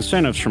and get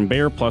incentives from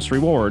Bayer Plus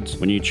Rewards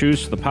when you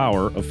choose the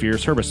power of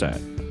Fierce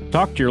herbicide.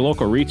 Talk to your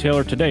local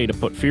retailer today to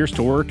put Fierce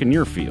to work in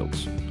your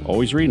fields.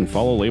 Always read and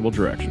follow label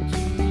directions.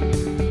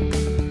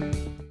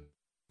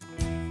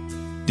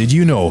 Did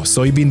you know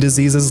soybean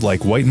diseases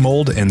like white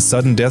mold and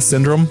sudden death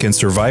syndrome can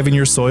survive in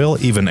your soil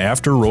even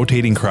after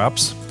rotating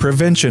crops?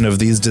 Prevention of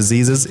these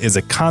diseases is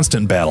a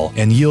constant battle,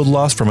 and yield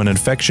loss from an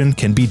infection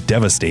can be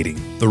devastating.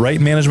 The right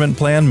management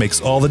plan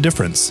makes all the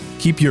difference.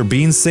 Keep your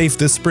beans safe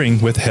this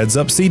spring with Heads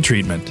Up Seed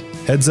Treatment.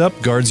 Heads Up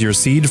guards your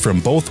seed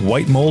from both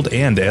white mold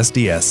and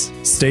SDS.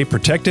 Stay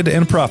protected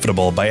and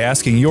profitable by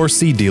asking your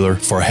seed dealer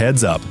for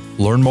Heads Up.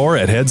 Learn more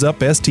at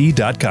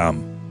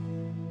headsupst.com.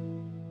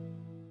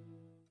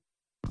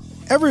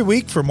 Every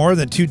week for more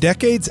than 2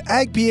 decades,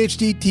 Ag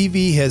PhD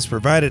TV has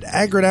provided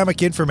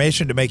agronomic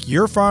information to make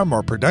your farm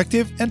more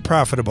productive and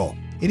profitable.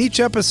 In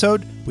each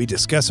episode, We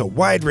discuss a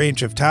wide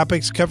range of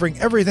topics covering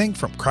everything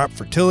from crop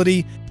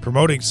fertility,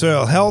 promoting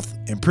soil health,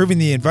 improving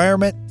the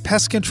environment,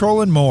 pest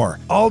control, and more,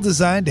 all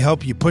designed to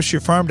help you push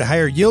your farm to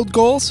higher yield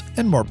goals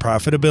and more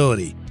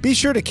profitability. Be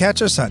sure to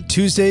catch us on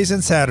Tuesdays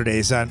and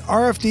Saturdays on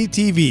RFD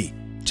TV.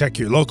 Check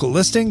your local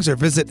listings or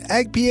visit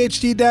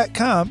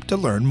agphd.com to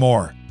learn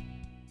more.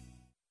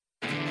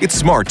 It's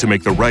smart to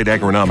make the right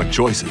agronomic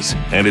choices,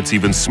 and it's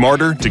even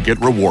smarter to get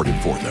rewarded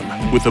for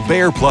them. With the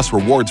Bayer Plus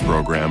Rewards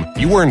program,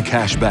 you earn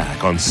cash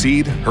back on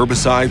seed,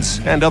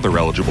 herbicides, and other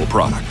eligible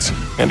products.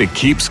 And it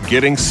keeps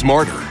getting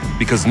smarter,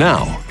 because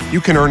now you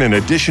can earn an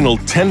additional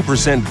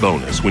 10%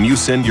 bonus when you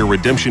send your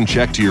redemption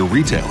check to your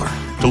retailer.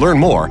 To learn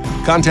more,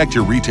 contact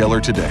your retailer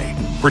today.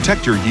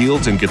 Protect your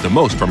yields and get the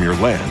most from your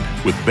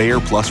land with Bayer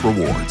Plus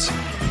Rewards.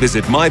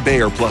 Visit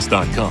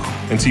mybayerplus.com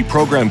and see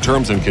program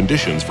terms and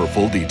conditions for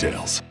full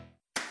details.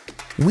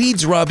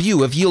 Weeds rob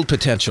you of yield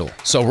potential,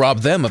 so rob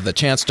them of the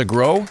chance to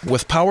grow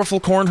with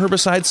powerful corn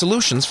herbicide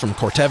solutions from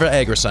Corteva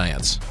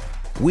Agriscience.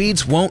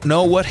 Weeds won't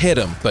know what hit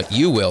them, but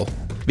you will.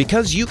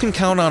 Because you can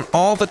count on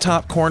all the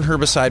top corn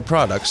herbicide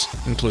products,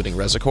 including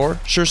Resicor,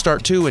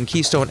 SureStart 2, and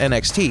Keystone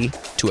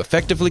NXT, to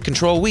effectively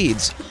control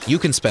weeds, you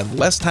can spend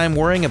less time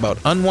worrying about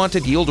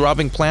unwanted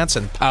yield-robbing plants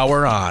and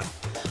power on.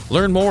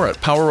 Learn more at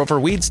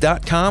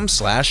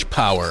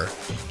poweroverweeds.com/power.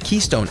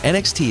 Keystone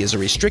NXT is a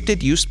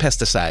restricted-use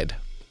pesticide.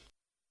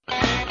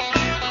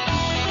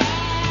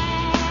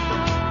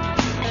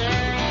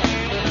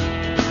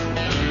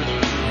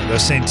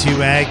 Listening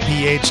to Ag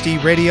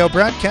PhD Radio,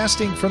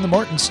 broadcasting from the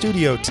Morton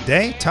studio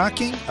today,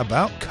 talking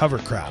about cover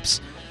crops.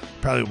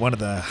 Probably one of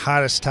the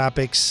hottest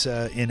topics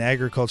in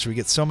agriculture. We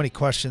get so many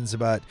questions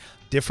about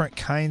different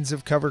kinds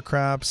of cover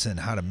crops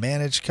and how to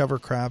manage cover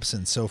crops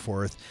and so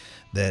forth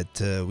that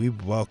we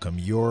welcome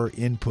your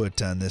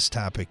input on this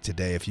topic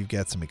today. If you've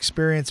got some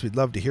experience, we'd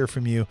love to hear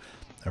from you.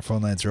 Our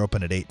phone lines are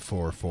open at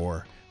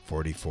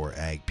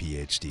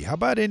 844-44-AG-PHD. How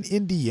about in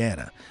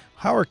Indiana?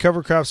 How are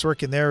cover crops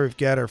working there? We've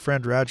got our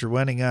friend Roger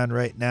Wenning on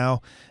right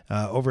now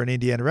over in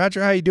Indiana.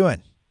 Roger, how you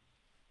doing?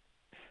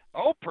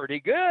 Oh,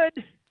 pretty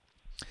good.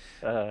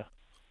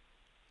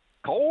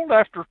 Cold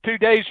after 2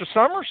 days of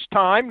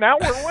summertime. Now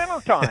we're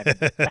wintertime.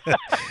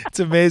 It's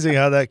amazing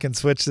how that can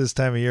switch this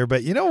time of year.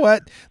 But you know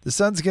what? The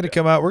sun's going to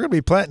come out. We're going to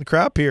be planting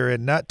crop here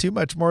in not too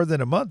much more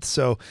than a month,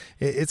 so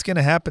it's going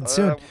to happen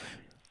soon.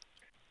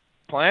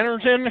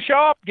 Planters in the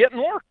shop getting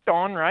worked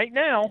on right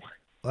now.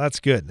 Well,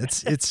 that's good.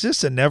 It's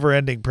just a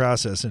never-ending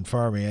process in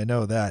farming. I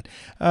know that.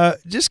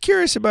 Just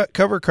curious about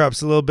cover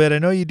crops a little bit. I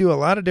know you do a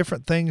lot of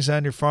different things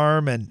on your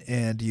farm,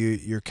 and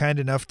you're kind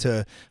enough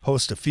to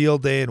host a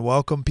field day and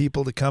welcome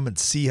people to come and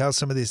see how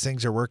some of these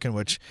things are working,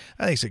 which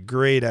I think is a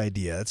great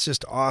idea. It's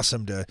just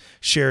awesome to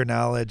share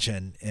knowledge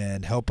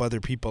and help other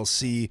people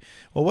see,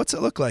 well, what's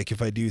it look like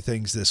if I do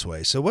things this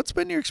way? So what's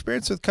been your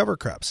experience with cover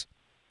crops?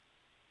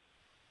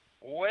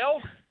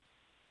 Well,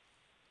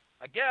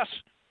 I guess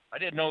I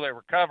didn't know they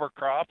were cover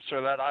crops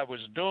or that I was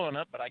doing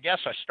it, but I guess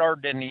I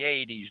started in the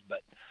 80s.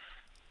 But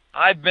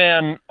I've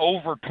been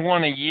over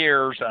 20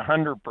 years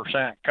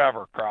 100%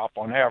 cover crop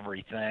on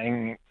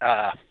everything.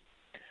 I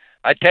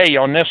tell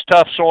you, on this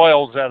tough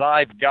soils that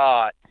I've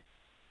got,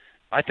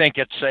 I think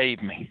it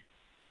saved me.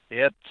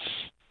 It's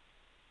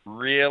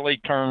really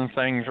turned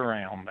things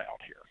around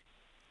out here.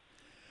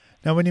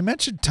 Now, when you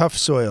mentioned tough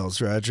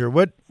soils, Roger,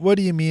 what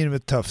do you mean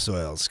with tough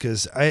soils?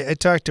 Because I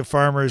talked to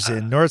farmers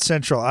in north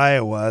central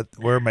Iowa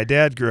where my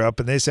dad grew up,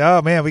 and they say,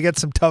 oh, man, we got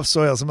some tough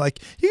soils. I'm like,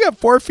 you got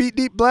 4 feet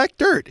deep black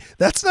dirt.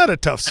 That's not a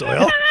tough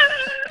soil.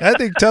 I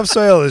think tough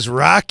soil is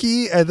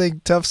rocky. I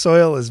think tough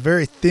soil is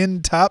very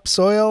thin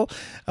topsoil.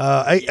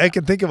 I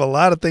can think of a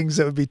lot of things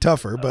that would be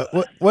tougher, but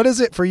what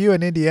is it for you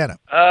in Indiana?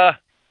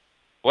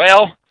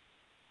 Well,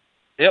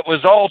 it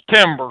was all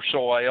timber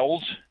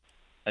soils.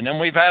 And then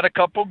we've had a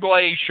couple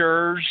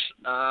glaciers.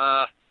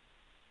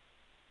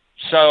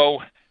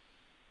 So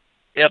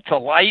it's a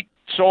light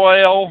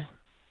soil,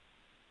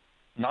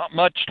 not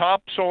much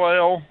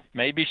topsoil,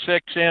 maybe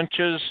 6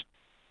 inches,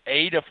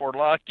 8 if we're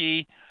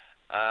lucky.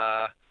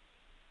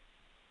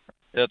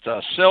 It's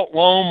a silt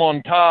loam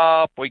on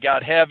top. We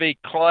got heavy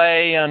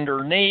clay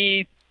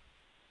underneath.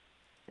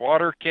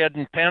 Water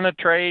couldn't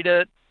penetrate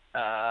it.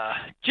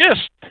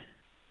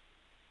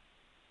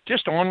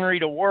 Just ornery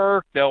to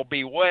work. They'll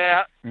be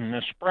wet in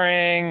the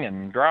spring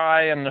and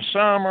dry in the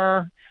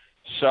summer.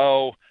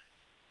 So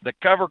the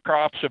cover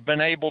crops have been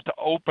able to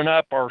open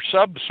up our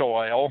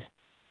subsoil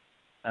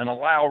and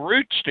allow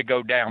roots to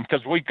go down,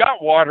 because we've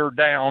got water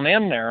down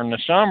in there in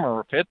the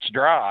summer if it's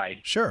dry.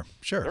 Sure.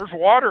 There's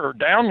water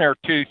down there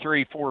 2,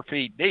 3, 4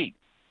 feet deep.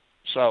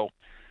 So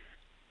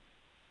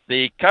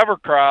the cover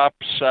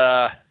crops,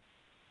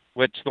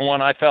 which the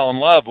one I fell in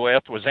love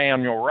with was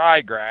annual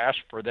ryegrass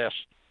for this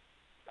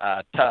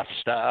tough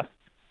stuff,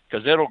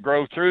 because it'll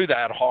grow through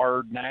that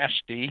hard,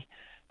 nasty,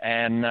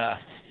 and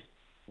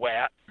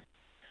wet.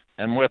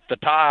 And with the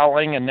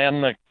tiling and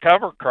then the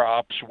cover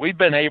crops, we've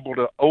been able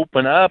to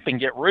open up and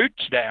get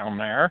roots down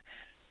there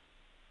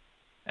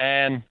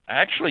and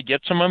actually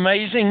get some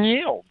amazing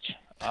yields.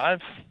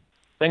 I've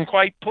been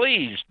quite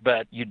pleased,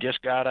 but you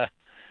just got to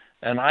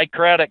And I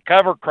credit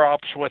cover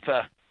crops with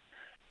a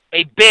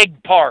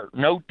big part.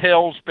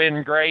 No-till's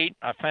been great.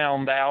 I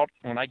found out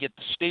when I get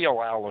the steel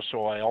out of the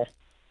soil,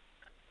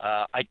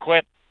 I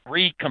quit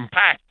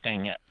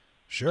recompacting it.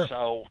 Sure.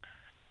 So,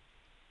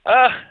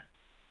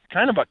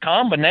 kind of a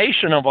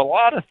combination of a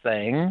lot of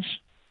things.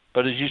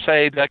 But as you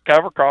say, that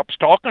cover crop's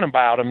talking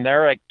about them.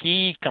 They're a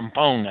key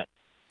component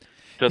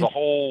to the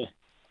whole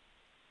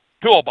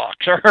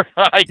toolbox.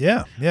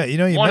 Yeah. You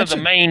know, one of the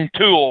main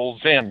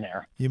tools in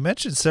there. You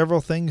mentioned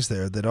several things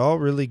there that all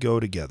really go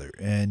together.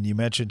 And you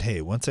mentioned,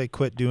 hey, once I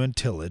quit doing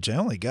tillage, you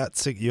only got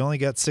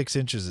 6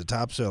 inches of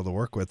topsoil to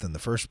work with in the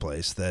first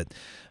place. That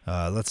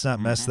let's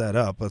not mess that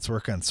up. Let's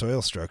work on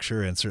soil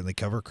structure, and certainly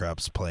cover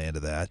crops play into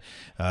that.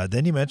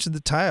 Then you mentioned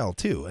the tile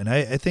too. And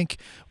I think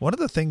one of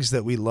the things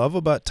that we love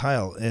about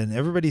tile, and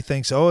everybody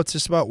thinks, oh, it's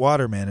just about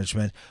water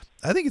management.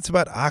 I think it's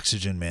about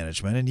oxygen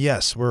management. And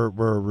yes, we're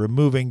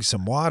removing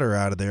some water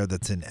out of there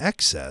that's in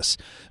excess.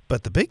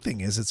 But the big thing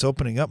is it's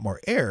opening up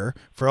more air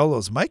for all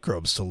those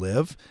microbes to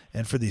live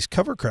and for these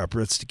cover crop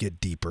roots to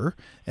get deeper.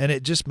 And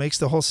it just makes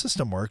the whole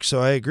system work. So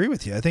I agree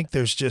with you. I think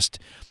there's just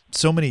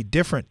so many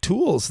different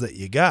tools that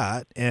you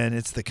got, and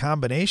it's the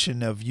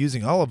combination of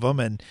using all of them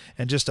and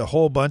just a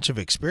whole bunch of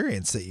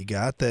experience that you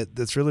got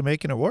that's really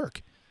making it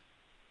work.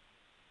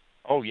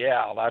 Oh,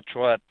 yeah, that's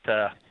what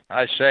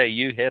I say.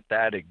 You hit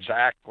that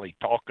exactly,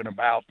 talking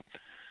about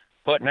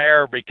putting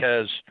air,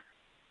 because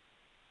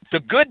the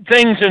good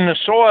things in the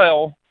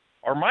soil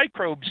are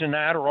microbes in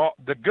that.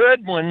 The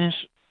good ones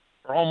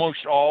are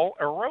almost all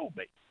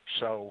aerobic.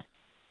 So,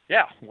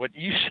 yeah, what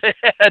you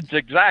said's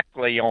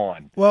exactly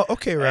on. Well,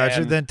 okay,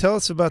 Roger, then tell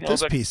us about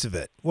this piece of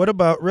it. What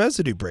about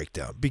residue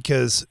breakdown?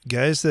 Because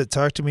guys that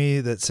talk to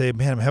me that say,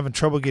 man, I'm having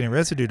trouble getting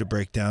residue to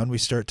break down, we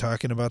start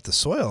talking about the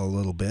soil a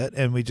little bit,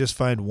 and we just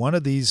find one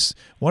of these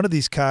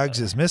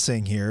cogs is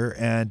missing here.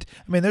 And,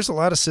 I mean, there's a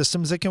lot of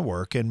systems that can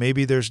work, and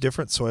maybe there's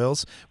different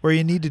soils where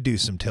you need to do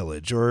some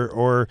tillage,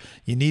 or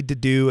you need to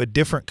do a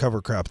different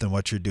cover crop than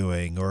what you're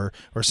doing, or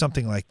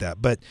something like that.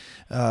 But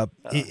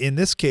in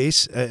this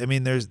case, I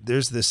mean, there's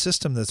this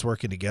system that's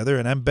working together,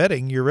 and I'm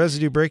betting your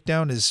residue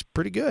breakdown is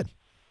pretty good.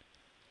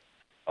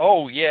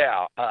 Oh,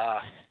 yeah.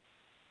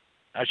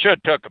 I should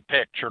have took a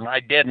picture, and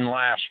I didn't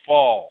last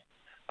fall.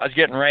 I was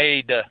getting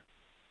ready to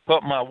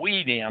put my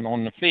weed in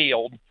on the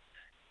field.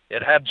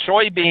 It had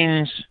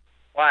soybeans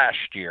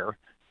last year.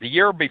 The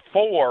year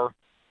before,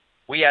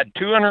 we had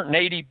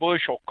 280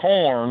 bushel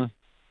corn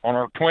on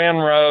our twin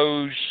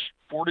rows,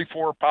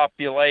 44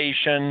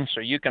 population, so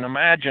you can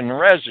imagine the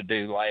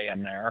residue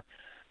laying there.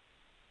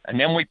 And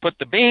then we put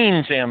the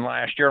beans in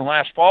last year, and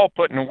last fall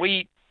putting the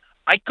wheat.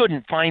 I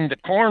couldn't find the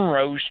corn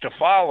rows to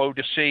follow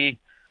to see.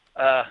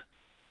 I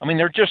mean,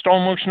 there's just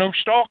almost no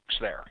stalks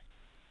there.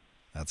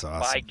 That's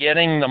awesome. By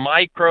getting the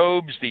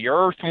microbes, the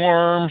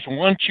earthworms,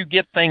 once you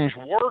get things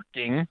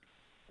working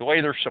the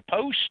way they're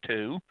supposed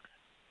to,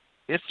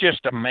 it's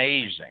just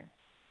amazing.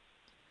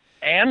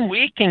 And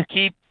we can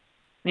keep,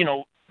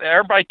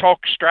 everybody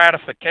talks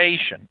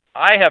stratification.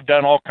 I have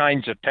done all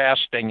kinds of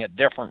testing at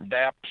different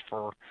depths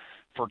for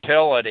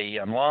fertility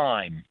and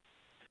lime.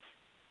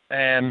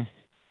 And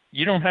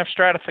you don't have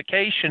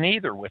stratification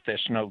either with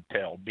this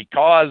no-till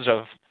because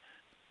of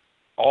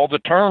all the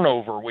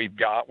turnover we've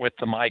got with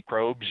the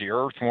microbes, the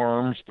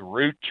earthworms, the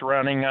roots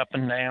running up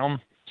and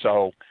down.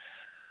 So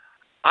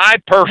I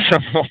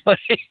personally,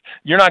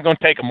 you're not going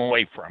to take them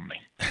away from me.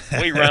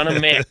 We run a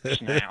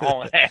mix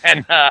now,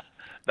 and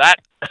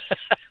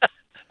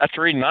that's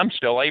the reason I'm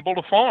still able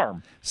to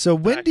farm. So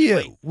when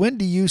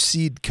do you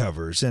seed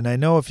covers? And I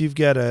know if you've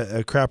got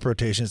a crop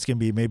rotation, it's going to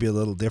be maybe a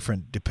little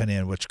different depending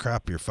on which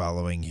crop you're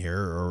following here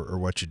or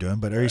what you're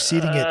doing. But are you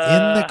seeding it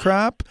in the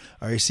crop?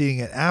 Are you seeding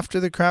it after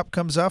the crop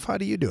comes off? How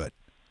do you do it?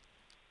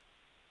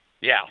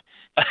 Yeah.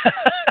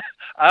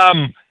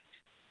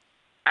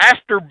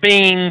 After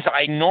beans,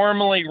 I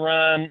normally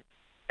run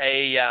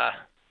a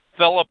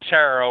Phillips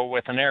harrow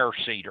with an air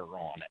seeder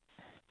on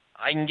it.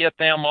 I can get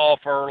them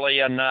off early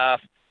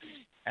enough.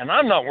 And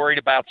I'm not worried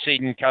about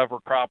seeding cover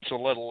crops a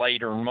little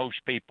later than most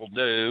people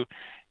do.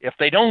 If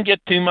they don't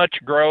get too much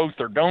growth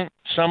or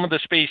some of the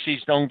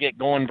species don't get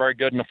going very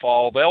good in the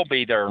fall, they'll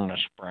be there in the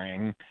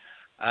spring.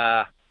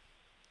 I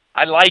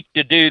like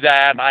to do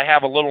that. I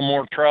have a little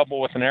more trouble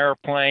with an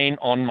airplane.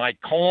 On my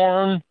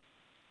corn,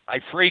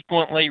 I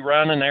frequently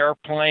run an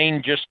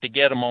airplane just to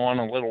get them on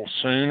a little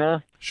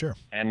sooner. Sure.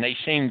 And they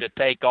seem to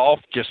take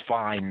off just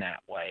fine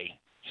that way.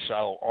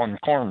 So on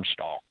corn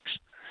stalks.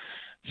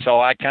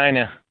 So I kind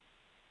of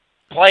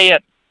play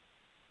it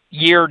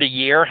year to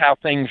year how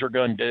things are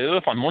going to do.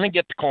 If I'm going to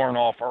get the corn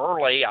off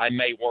early, I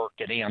may work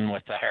it in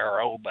with the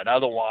harrow, but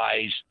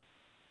otherwise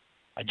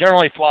I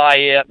generally fly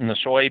it and the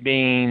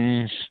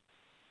soybeans.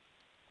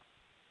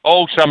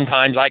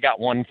 Sometimes I got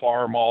one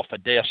farm off a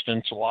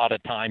distance. A lot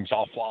of times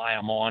I'll fly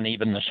them on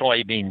even the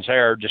soybeans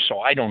there just so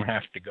I don't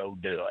have to go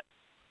do it.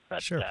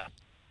 But, sure.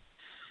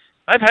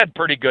 I've had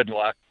pretty good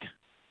luck.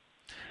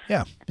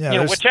 Yeah.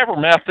 Whichever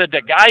method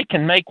the guy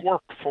can make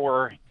work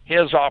for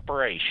his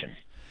operation.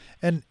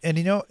 And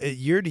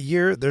year to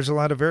year, there's a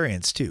lot of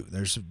variance too.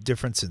 There's a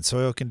difference in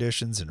soil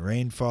conditions and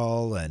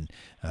rainfall and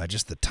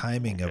just the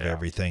timing of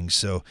everything.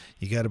 So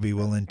you got to be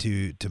willing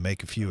to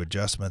make a few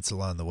adjustments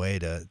along the way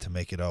to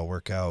make it all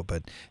work out.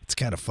 But it's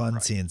kind of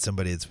fun seeing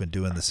somebody that's been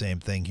doing the same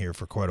thing here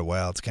for quite a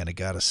while. It's kind of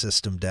got a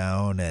system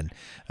down. And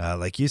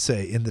like you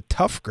say, in the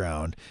tough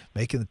ground,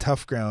 making the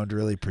tough ground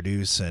really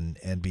produce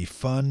and be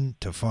fun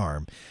to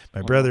farm.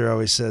 My brother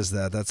always says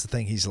that's the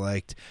thing he's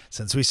liked.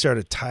 Since we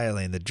started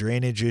tiling, the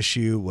drainage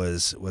issue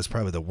was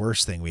probably the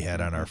worst thing we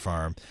had on our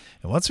farm.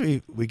 And once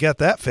we got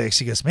that fixed,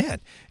 he goes, man,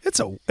 it's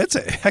a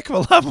heck of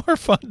a lot more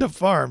fun to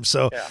farm.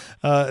 So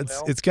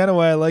it's kind of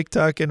why I like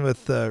talking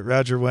with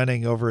Roger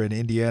Wenning over in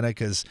Indiana,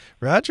 because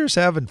Roger's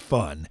having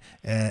fun,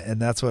 and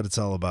that's what it's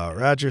all about.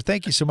 Roger,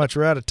 thank you so much.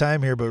 We're out of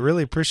time here, but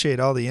really appreciate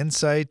all the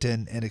insight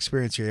and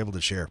experience you're able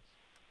to share.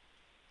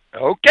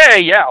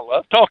 Okay, I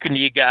love talking to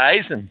you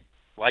guys and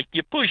like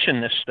you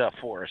pushing this stuff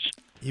for us.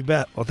 You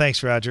bet. Well,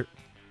 thanks, Roger.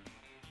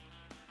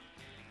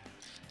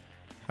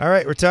 All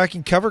right, we're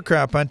talking cover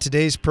crop on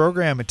today's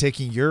program and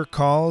taking your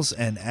calls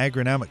and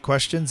agronomic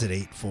questions at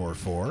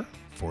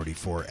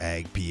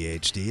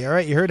 844-44-AG-PHD. All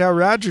right, you heard how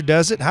Roger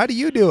does it. How do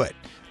you do it?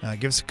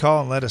 Give us a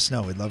call and let us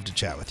know. We'd love to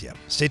chat with you.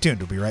 Stay tuned.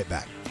 We'll be right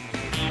back.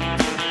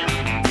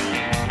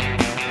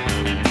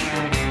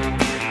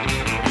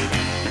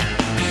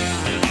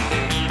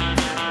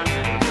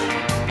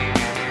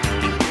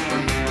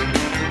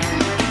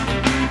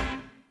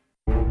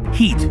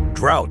 Heat,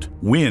 drought,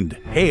 wind,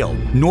 hail,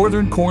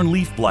 northern corn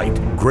leaf blight,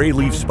 gray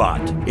leaf spot.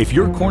 If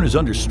your corn is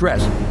under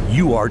stress,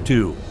 you are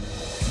too.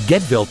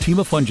 Get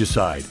Veltima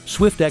fungicide,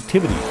 swift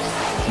activity,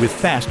 with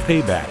fast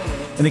payback,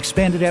 an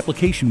expanded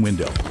application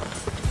window.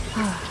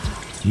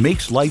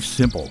 Makes life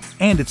simple,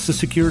 and it's the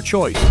secure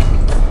choice.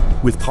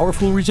 With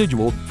powerful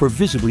residual for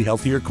visibly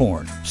healthier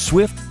corn.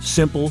 Swift,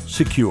 simple,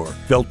 secure.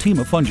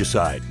 Veltima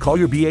fungicide. Call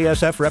your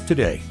BASF rep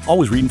today.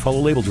 Always read and follow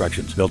label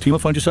directions.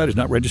 Veltima fungicide is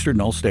not registered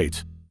in all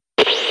states.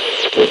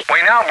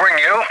 We now bring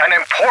you an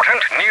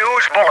important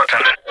news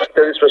bulletin.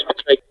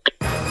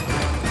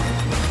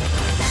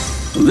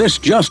 This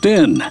just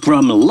in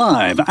from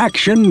Live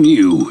Action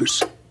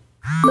News.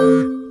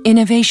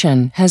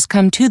 Innovation has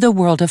come to the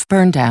world of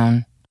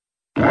burndown.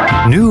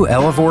 New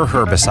Elevore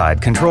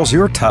herbicide controls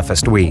your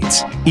toughest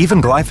weeds,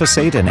 even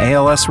glyphosate and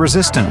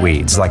ALS-resistant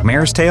weeds like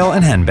mare's tail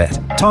and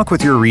henbit. Talk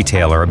with your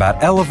retailer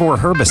about Elevore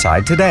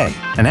herbicide today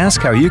and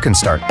ask how you can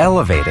start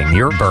elevating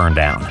your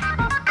burndown.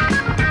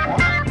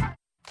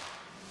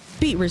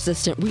 Beat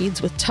resistant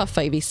weeds with Tough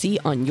IVC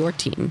on your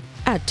team.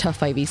 Add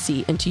Tough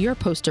IVC into your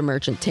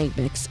post-emergent tank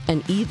mix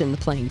and even the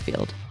playing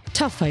field.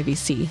 Tough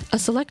IVC, a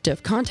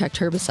selective contact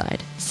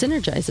herbicide,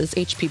 synergizes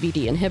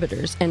HPBD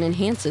inhibitors and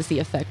enhances the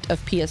effect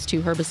of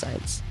PS2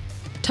 herbicides.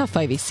 Tough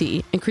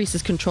IVC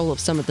increases control of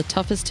some of the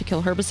toughest to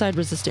kill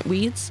herbicide-resistant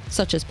weeds,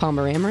 such as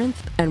Palmer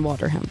amaranth and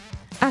water hemp.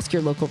 Ask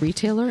your local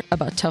retailer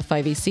about Tough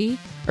IVC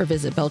or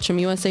visit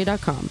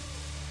BelchamUSA.com.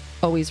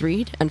 Always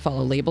read and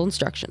follow label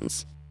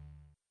instructions.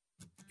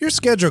 Your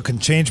schedule can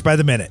change by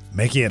the minute,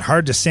 making it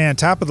hard to stay on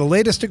top of the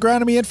latest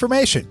agronomy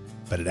information.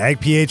 But at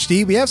Ag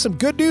PhD, we have some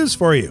good news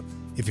for you.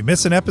 If you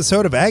miss an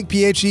episode of Ag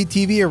PhD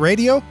TV or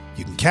radio,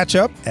 you can catch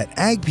up at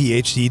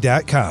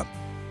agphd.com.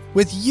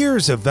 With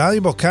years of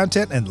valuable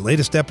content and the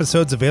latest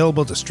episodes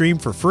available to stream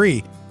for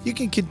free, you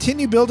can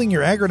continue building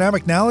your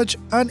agronomic knowledge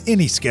on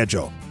any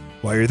schedule.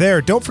 While you're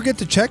there, don't forget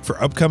to check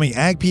for upcoming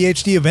Ag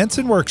PhD events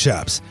and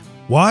workshops.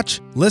 Watch,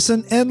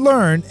 listen, and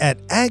learn at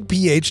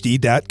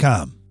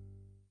agphd.com.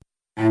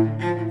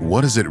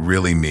 What does it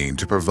really mean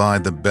to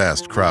provide the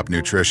best crop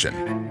nutrition?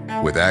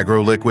 With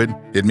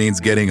AgroLiquid, it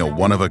means getting a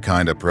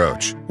one-of-a-kind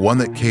approach, one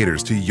that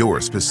caters to your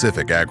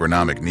specific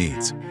agronomic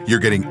needs. You're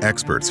getting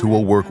experts who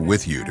will work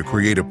with you to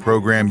create a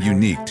program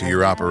unique to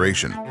your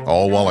operation,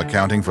 all while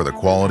accounting for the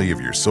quality of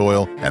your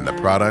soil and the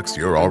products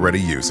you're already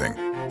using.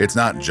 It's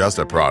not just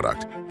a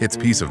product, it's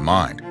peace of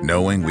mind,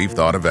 knowing we've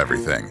thought of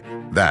everything.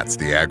 That's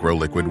the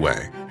AgroLiquid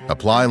way.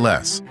 Apply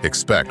less,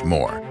 expect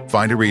more.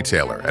 Find a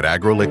retailer at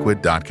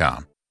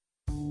agroliquid.com.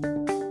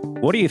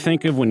 What do you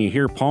think of when you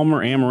hear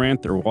Palmer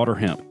amaranth or water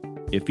hemp?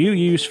 If you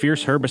use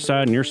Fierce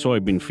herbicide in your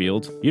soybean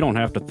fields, you don't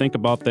have to think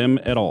about them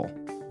at all.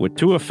 With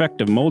 2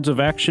 effective modes of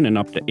action and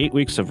up to 8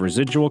 weeks of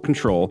residual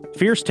control,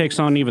 Fierce takes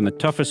on even the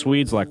toughest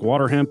weeds like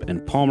water hemp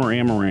and Palmer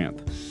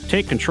amaranth.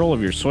 Take control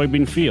of your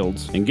soybean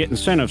fields and get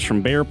incentives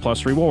from Bayer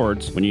Plus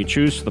Rewards when you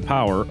choose the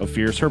power of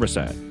Fierce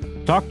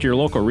herbicide. Talk to your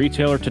local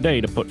retailer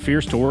today to put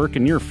Fierce to work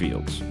in your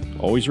fields.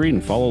 Always read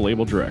and follow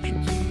label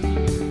directions.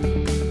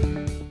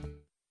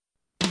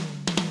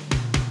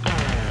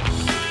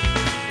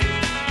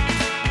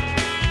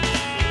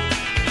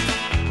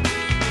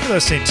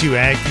 Listening to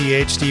Ag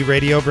PhD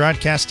Radio,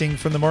 broadcasting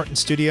from the Morton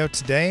studio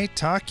today,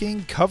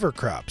 talking cover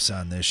crops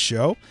on this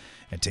show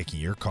and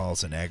taking your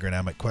calls and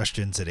agronomic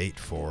questions at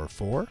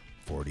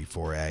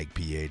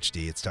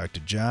 844-44-AG-PhD. Let's talk to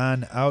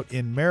John out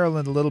in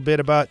Maryland a little bit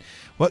about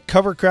what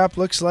cover crop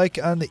looks like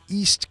on the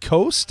East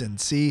Coast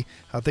and see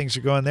how things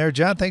are going there.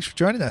 John, thanks for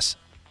joining us.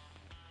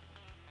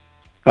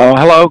 Oh,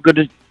 hello. Good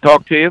to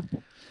talk to you.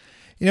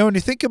 When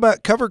you think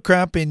about cover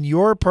crop in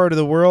your part of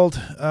the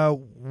world,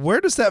 where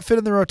does that fit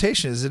in the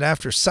rotation? Is it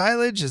after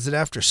silage? Is it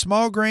after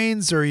small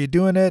grains? Or are you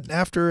doing it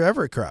after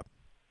every crop?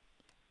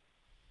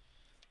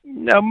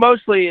 No,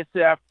 mostly it's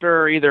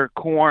after either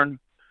corn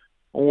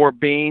or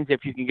beans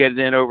if you can get it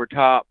in over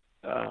top.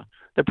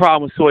 The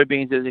problem with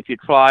soybeans is if you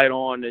fly it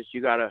on, is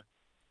you got to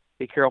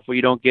be careful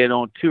you don't get it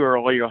on too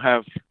early. You'll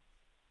have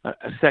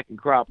a second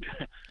crop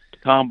to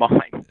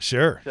combine.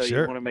 Sure, so you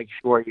want to make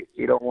sure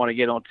you don't want to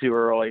get on too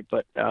early.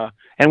 But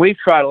and we've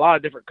tried a lot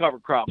of different cover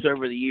crops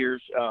over the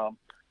years,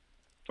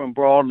 from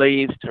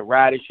broadleaves to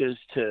radishes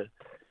to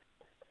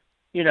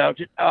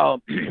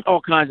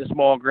all kinds of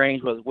small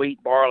grains, whether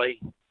wheat, barley,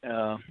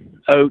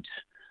 oats.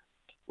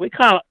 We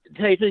kind of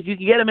tell you if you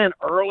can get them in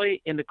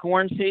early in the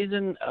corn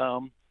season,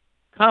 kind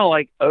of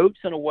like oats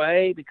in a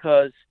way,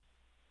 because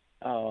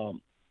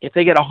if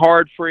they get a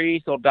hard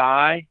freeze, they'll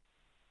die.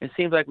 It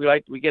seems like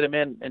we get them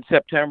in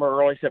September,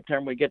 early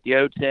September. We get the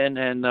oats in,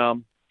 and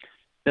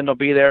then they'll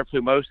be there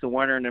through most of the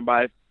winter. And then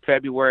by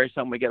February,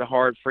 we get a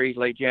hard freeze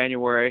late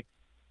January.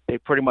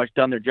 They've pretty much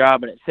done their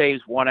job, and it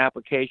saves one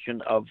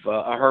application of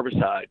a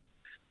herbicide.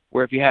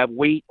 Where if you have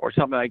wheat or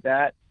something like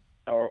that,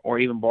 or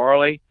even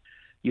barley,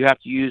 you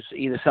have to use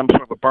either some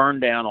sort of a burn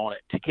down on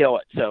it to kill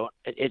it. So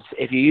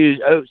if you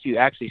use oats, you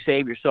actually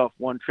save yourself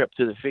one trip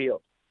to the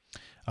field.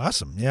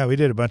 Awesome. Yeah, we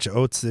did a bunch of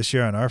oats this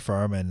year on our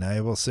farm, and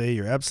I will say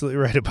you're absolutely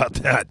right about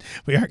that.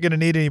 We aren't going to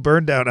need any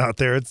burn down out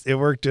there. It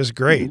worked just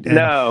great. And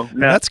no.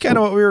 That's kind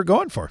of what we were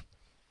going for.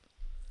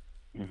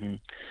 Mm-hmm.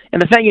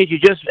 And the thing is, you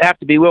just have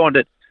to be willing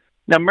to.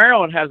 Now,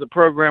 Maryland has a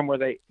program where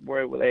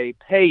they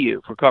pay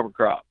you for cover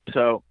crop,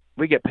 so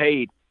we get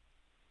paid.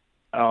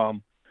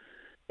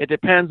 It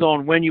depends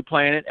on when you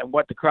plant it and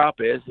what the crop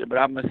is, but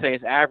I'm going to say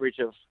it's average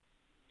of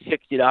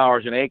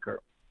 $60 an acre,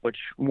 which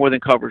more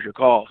than covers your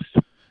cost.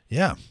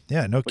 Yeah,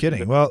 no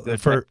kidding. Well,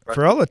 for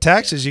all the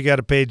taxes you got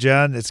to pay,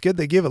 John, it's good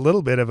they give a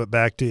little bit of it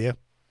back to you.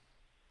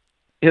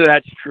 Yeah,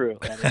 that's true.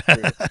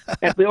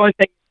 And the only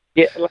thing,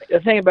 the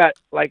thing about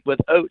like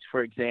with oats,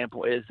 for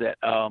example, is that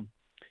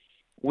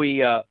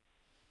you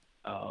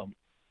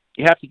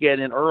have to get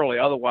in early,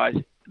 otherwise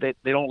they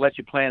don't let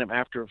you plant them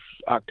after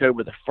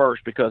October the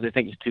 1st because they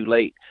think it's too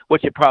late,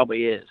 which it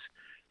probably is.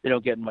 They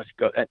don't get much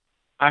go.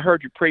 I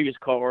heard your previous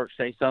caller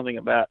say something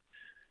about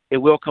it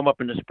will come up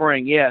in the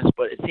spring, yes,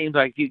 but it seems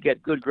like if you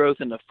get good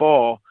growth in the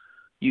fall,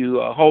 you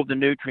hold the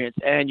nutrients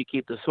and you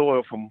keep the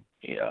soil from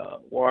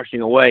washing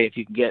away if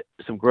you can get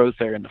some growth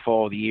there in the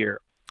fall of the year.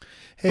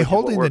 Hey,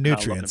 holding the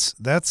nutrients,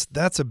 that's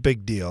a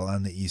big deal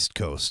on the East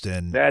Coast.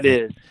 And that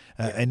is.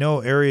 I know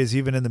areas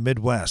even in the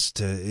Midwest,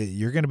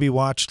 you're going to be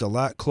watched a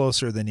lot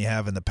closer than you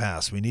have in the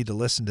past. We need to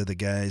listen to the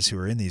guys who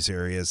are in these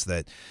areas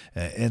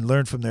and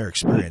learn from their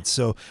experience.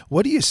 So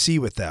what do you see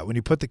with that? When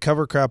you put the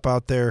cover crop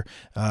out there,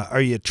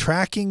 are you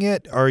tracking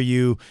it? Are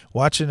you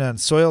watching on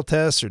soil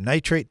tests or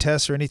nitrate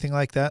tests or anything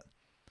like that?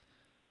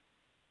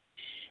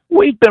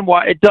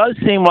 It does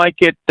seem like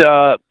it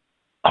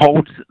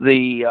holds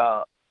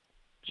the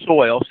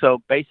soil,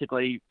 so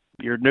basically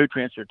your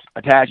nutrients are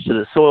attached to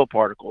the soil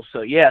particles.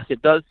 So yes,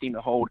 it does seem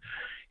to hold.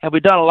 Have we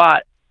done a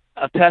lot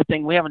of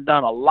testing? We haven't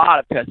done a lot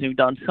of testing. We've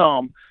done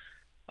some.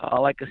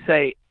 Like I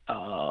say,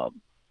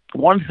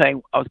 one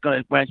thing I was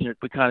going to mention that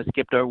we kind of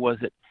skipped over was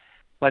that,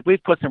 like,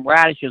 we've put some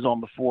radishes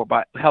on before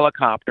by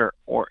helicopter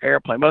or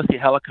airplane, mostly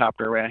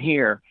helicopter around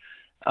here.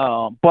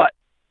 But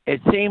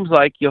it seems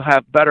like you'll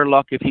have better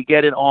luck if you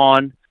get it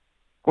on.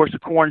 Of course, the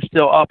corn's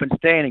still up and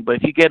standing, but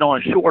if you get on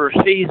a shorter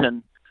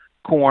season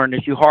corn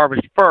as you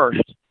harvest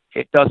first,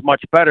 it does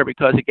much better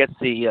because it gets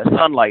the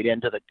sunlight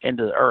into the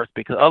earth.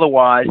 Because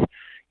otherwise,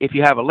 if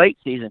you have a late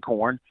season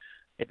corn,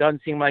 it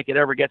doesn't seem like it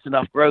ever gets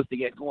enough growth to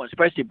get going,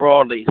 especially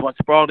broadleaves. Once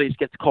broadleaves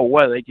get to cold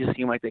weather, they just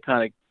seem like they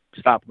kind of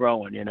stop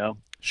growing,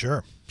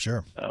 Sure.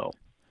 So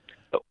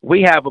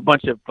we have a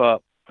bunch of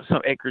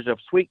some acres of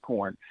sweet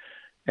corn,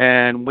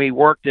 and we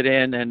worked it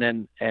in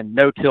and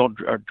no-till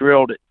or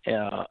drilled it,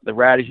 the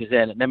radishes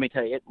in. And let me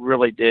tell you, it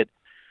really did.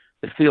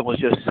 The field was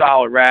just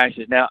solid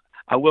radishes. Now,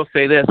 I will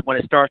say this, when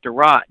it starts to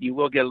rot, you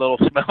will get a little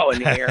smell in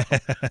the air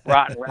from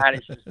rotten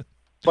radishes.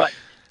 But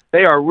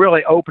they are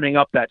really opening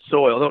up that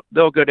soil.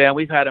 They'll go down.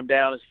 We've had them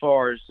down as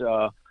far as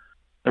the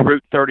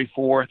root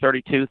 34,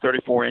 32,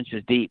 34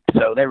 inches deep.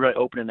 So they're really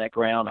opening that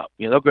ground up.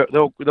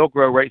 They'll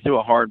grow right through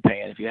a hard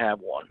pan if you have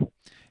one.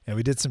 And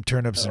we did some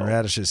turnips and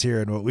radishes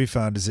here, and what we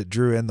found is it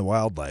drew in the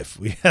wildlife.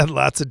 We had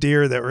lots of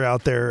deer that were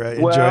out there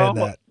enjoying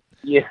that.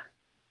 Yeah,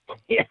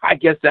 I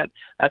guess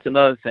that's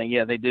another thing.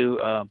 Yeah, they do.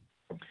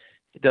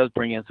 It does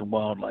bring in some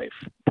wildlife,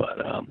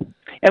 but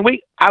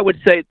I would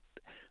say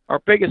our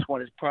biggest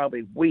one is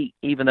probably wheat,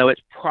 even though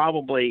it's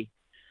probably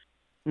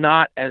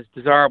not as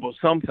desirable as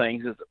some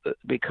things,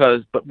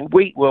 but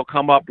wheat will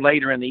come up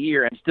later in the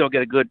year and still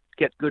get good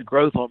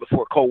growth on it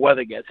before cold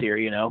weather gets here,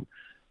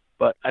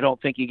 But I don't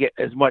think you get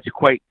as much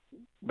quite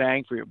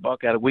bang for your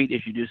buck out of wheat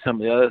as you do some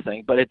of the other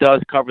things. But it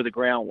does cover the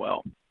ground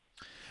well.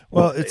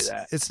 Well,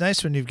 it's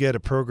nice when you've got a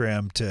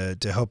program to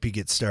help you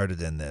get started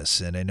in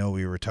this. And I know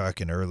we were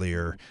talking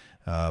earlier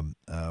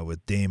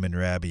with Damon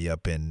Raby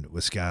up in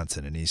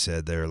Wisconsin, and he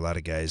said there are a lot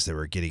of guys that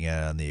were getting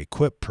out on the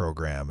EQIP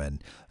program,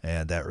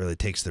 and that really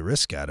takes the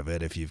risk out of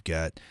it if you've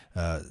got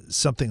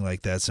something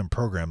like that, some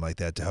program like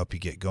that to help you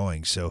get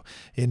going. So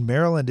in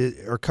Maryland,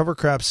 are cover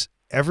crops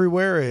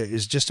everywhere?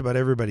 Is just about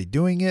everybody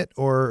doing it,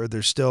 or are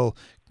there still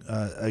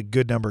a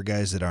good number of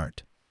guys that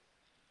aren't?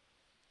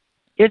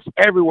 It's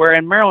everywhere,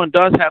 and Maryland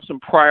does have some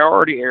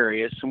priority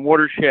areas, some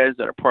watersheds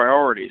that are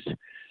priorities,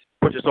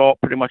 which is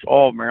pretty much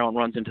all of Maryland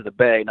runs into the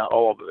bay, not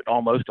all of it,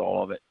 almost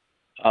all of it.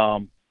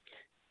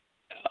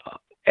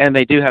 And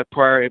they do have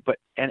priority,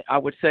 and I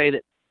would say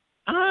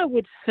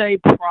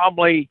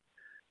probably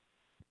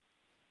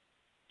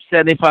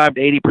 75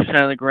 to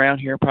 80% of the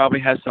ground here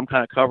probably has some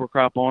kind of cover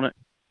crop on it.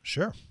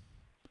 Sure.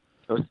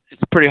 So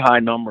it's a pretty high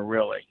number,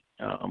 really.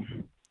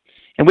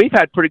 And we've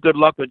had pretty good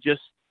luck with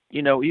just,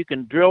 you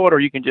can drill it or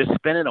you can just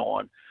spin it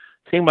on.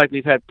 Seems like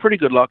we've had pretty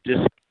good luck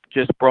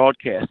just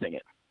broadcasting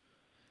it.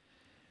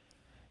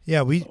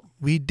 Yeah,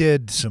 we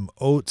did some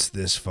oats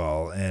this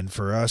fall, and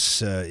for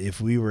us, if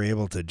we were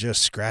able to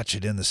just scratch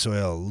it in the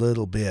soil a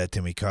little bit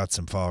and we caught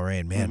some fall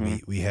rain,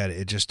 man, we had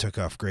it just took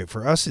off great.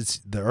 For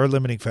us, our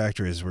limiting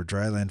factor is we're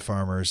dryland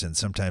farmers, and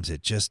sometimes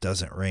it just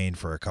doesn't rain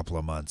for a couple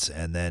of months,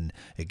 and then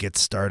it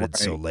gets started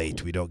so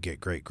late we don't get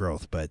great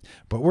growth. But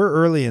we're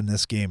early in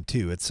this game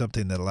too. It's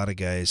something that a lot of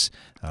guys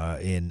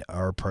in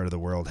our part of the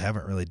world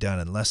haven't really done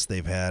unless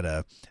they've had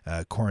a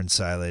corn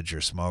silage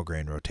or small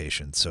grain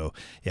rotation. So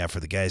yeah, for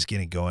the guys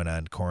getting going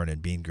on corn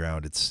and bean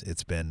ground,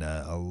 it's been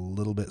a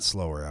little bit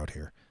slower out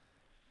here.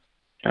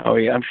 Oh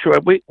yeah, I'm sure.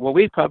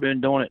 We've probably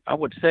been doing it, I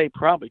would say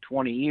probably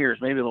 20 years,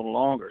 maybe a little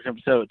longer.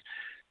 So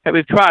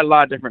we've tried a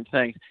lot of different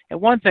things.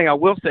 And one thing I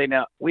will say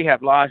now, we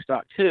have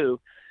livestock too,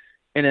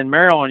 and in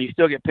Maryland you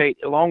still get paid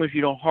as long as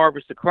you don't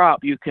harvest the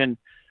crop. You can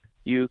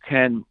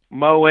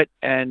mow it,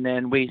 and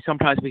then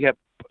sometimes we have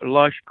a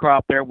lush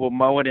crop there. We'll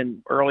mow it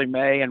in early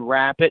May and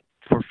wrap it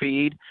for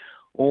feed.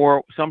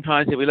 Or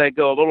sometimes if we let it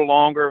go a little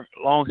longer,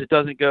 as long as it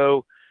doesn't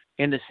go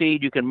in the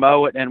seed, you can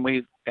mow it and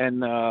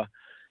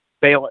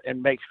bale it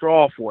and make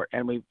straw for it,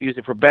 and we use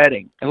it for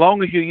bedding. As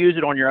long as you use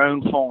it on your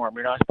own farm,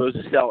 you're not supposed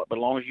to sell it, but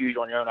as long as you use it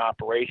on your own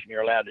operation,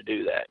 you're allowed to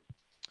do that.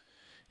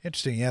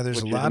 Interesting. Yeah,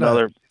 there's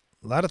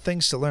a lot of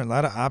things to learn, a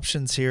lot of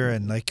options here,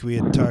 and like we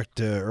had talked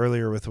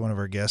earlier with one of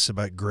our guests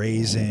about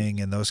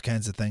grazing and those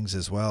kinds of things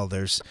as well.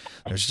 There's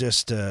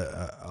just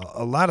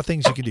a lot of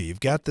things you can do. You've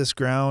got this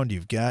ground,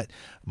 you've got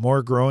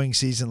more growing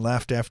season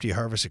left after you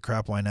harvest a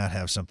crop. Why not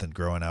have something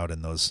growing out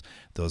in those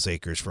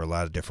acres for a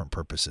lot of different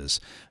purposes?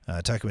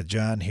 Talking with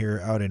John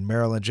here out in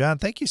Maryland. John,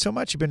 thank you so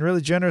much. You've been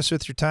really generous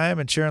with your time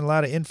and sharing a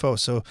lot of info,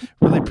 so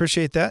really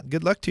appreciate that.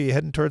 Good luck to you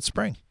heading towards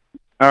spring.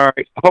 All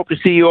right. Hope to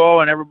see you all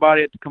and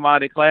everybody at the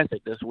Commodity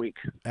Classic this week.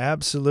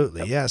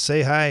 Absolutely. Yeah,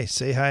 say hi.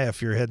 Say hi if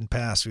you're heading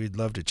past. We'd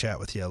love to chat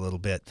with you a little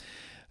bit.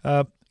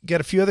 Got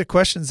a few other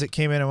questions that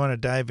came in. I want to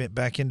dive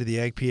back into the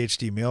Ag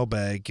PhD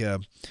mailbag.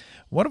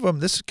 One of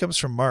them, this comes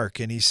from Mark,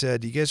 and he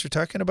said, you guys are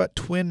talking about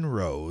twin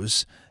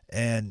rows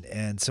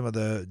and some of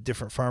the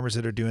different farmers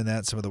that are doing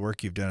that, some of the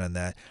work you've done on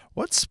that.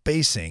 What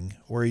spacing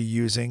were you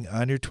using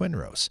on your twin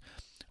rows?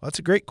 Well, that's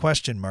a great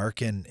question,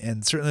 Mark, and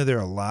certainly there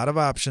are a lot of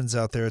options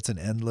out there. It's an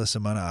endless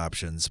amount of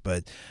options,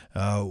 but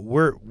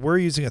we're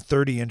using a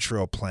 30-inch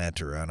row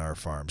planter on our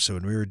farm. So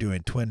when we were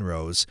doing twin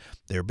rows,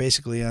 they were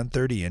basically on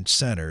 30-inch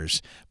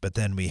centers, but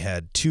then we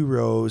had two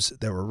rows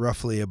that were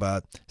roughly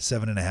about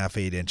 7.5,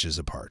 8 inches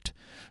apart.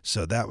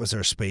 So that was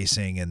our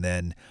spacing, and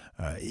then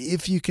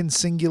if you can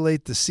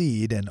singulate the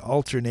seed and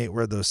alternate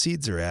where those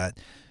seeds are at,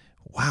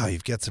 wow,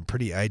 you've got some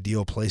pretty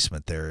ideal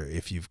placement there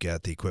if you've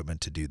got the equipment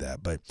to do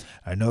that. But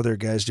I know there are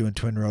guys doing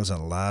twin rows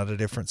on a lot of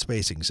different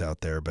spacings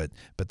out there, but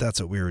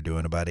that's what we were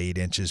doing, about 8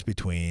 inches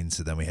between.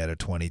 So then we had a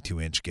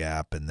 22-inch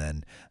gap, and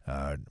then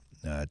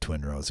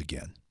twin rows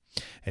again.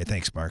 Hey,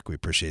 thanks, Mark. We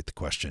appreciate the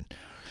question.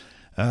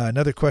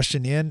 Another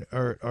question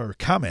or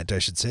comment, I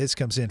should say. This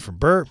comes in from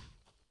Burr.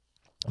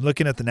 I'm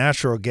looking at the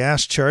natural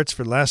gas charts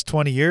for the last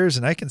 20 years,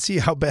 and I can see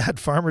how bad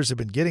farmers have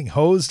been getting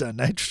hosed on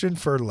nitrogen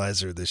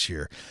fertilizer this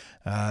year.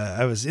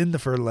 I was in the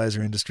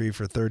fertilizer industry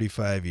for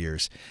 35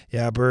 years.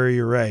 Yeah, Burr,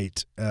 you're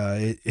right.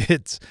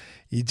 It's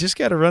you just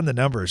got to run the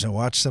numbers and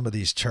watch some of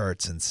these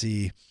charts and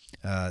see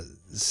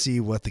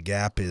what the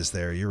gap is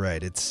there. You're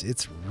right.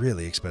 It's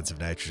really expensive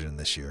nitrogen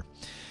this year.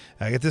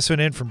 I got this one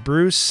in from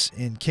Bruce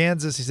in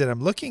Kansas. He said,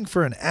 I'm looking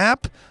for an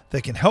app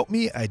that can help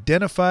me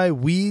identify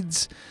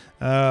weeds.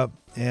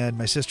 And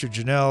my sister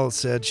Janelle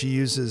said she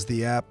uses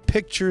the app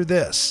Picture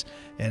This,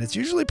 and it's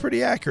usually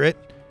pretty accurate,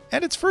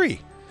 and it's free.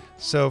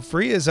 So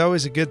free is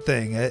always a good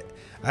thing.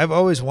 I've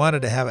always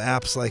wanted to have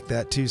apps like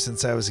that too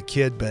since I was a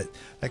kid, but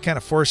that kind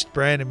of forced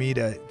Brian and me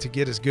to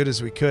get as good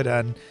as we could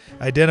on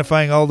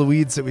identifying all the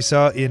weeds that we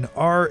saw in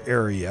our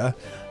area.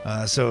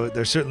 So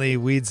there's certainly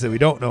weeds that we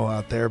don't know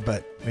out there,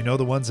 but we know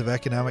the ones of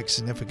economic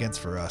significance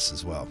for us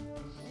as well.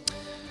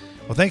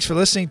 Well, thanks for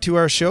listening to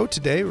our show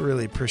today. We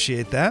really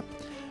appreciate that.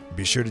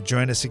 Be sure to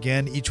join us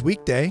again each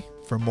weekday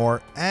for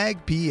more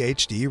Ag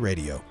PhD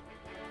Radio.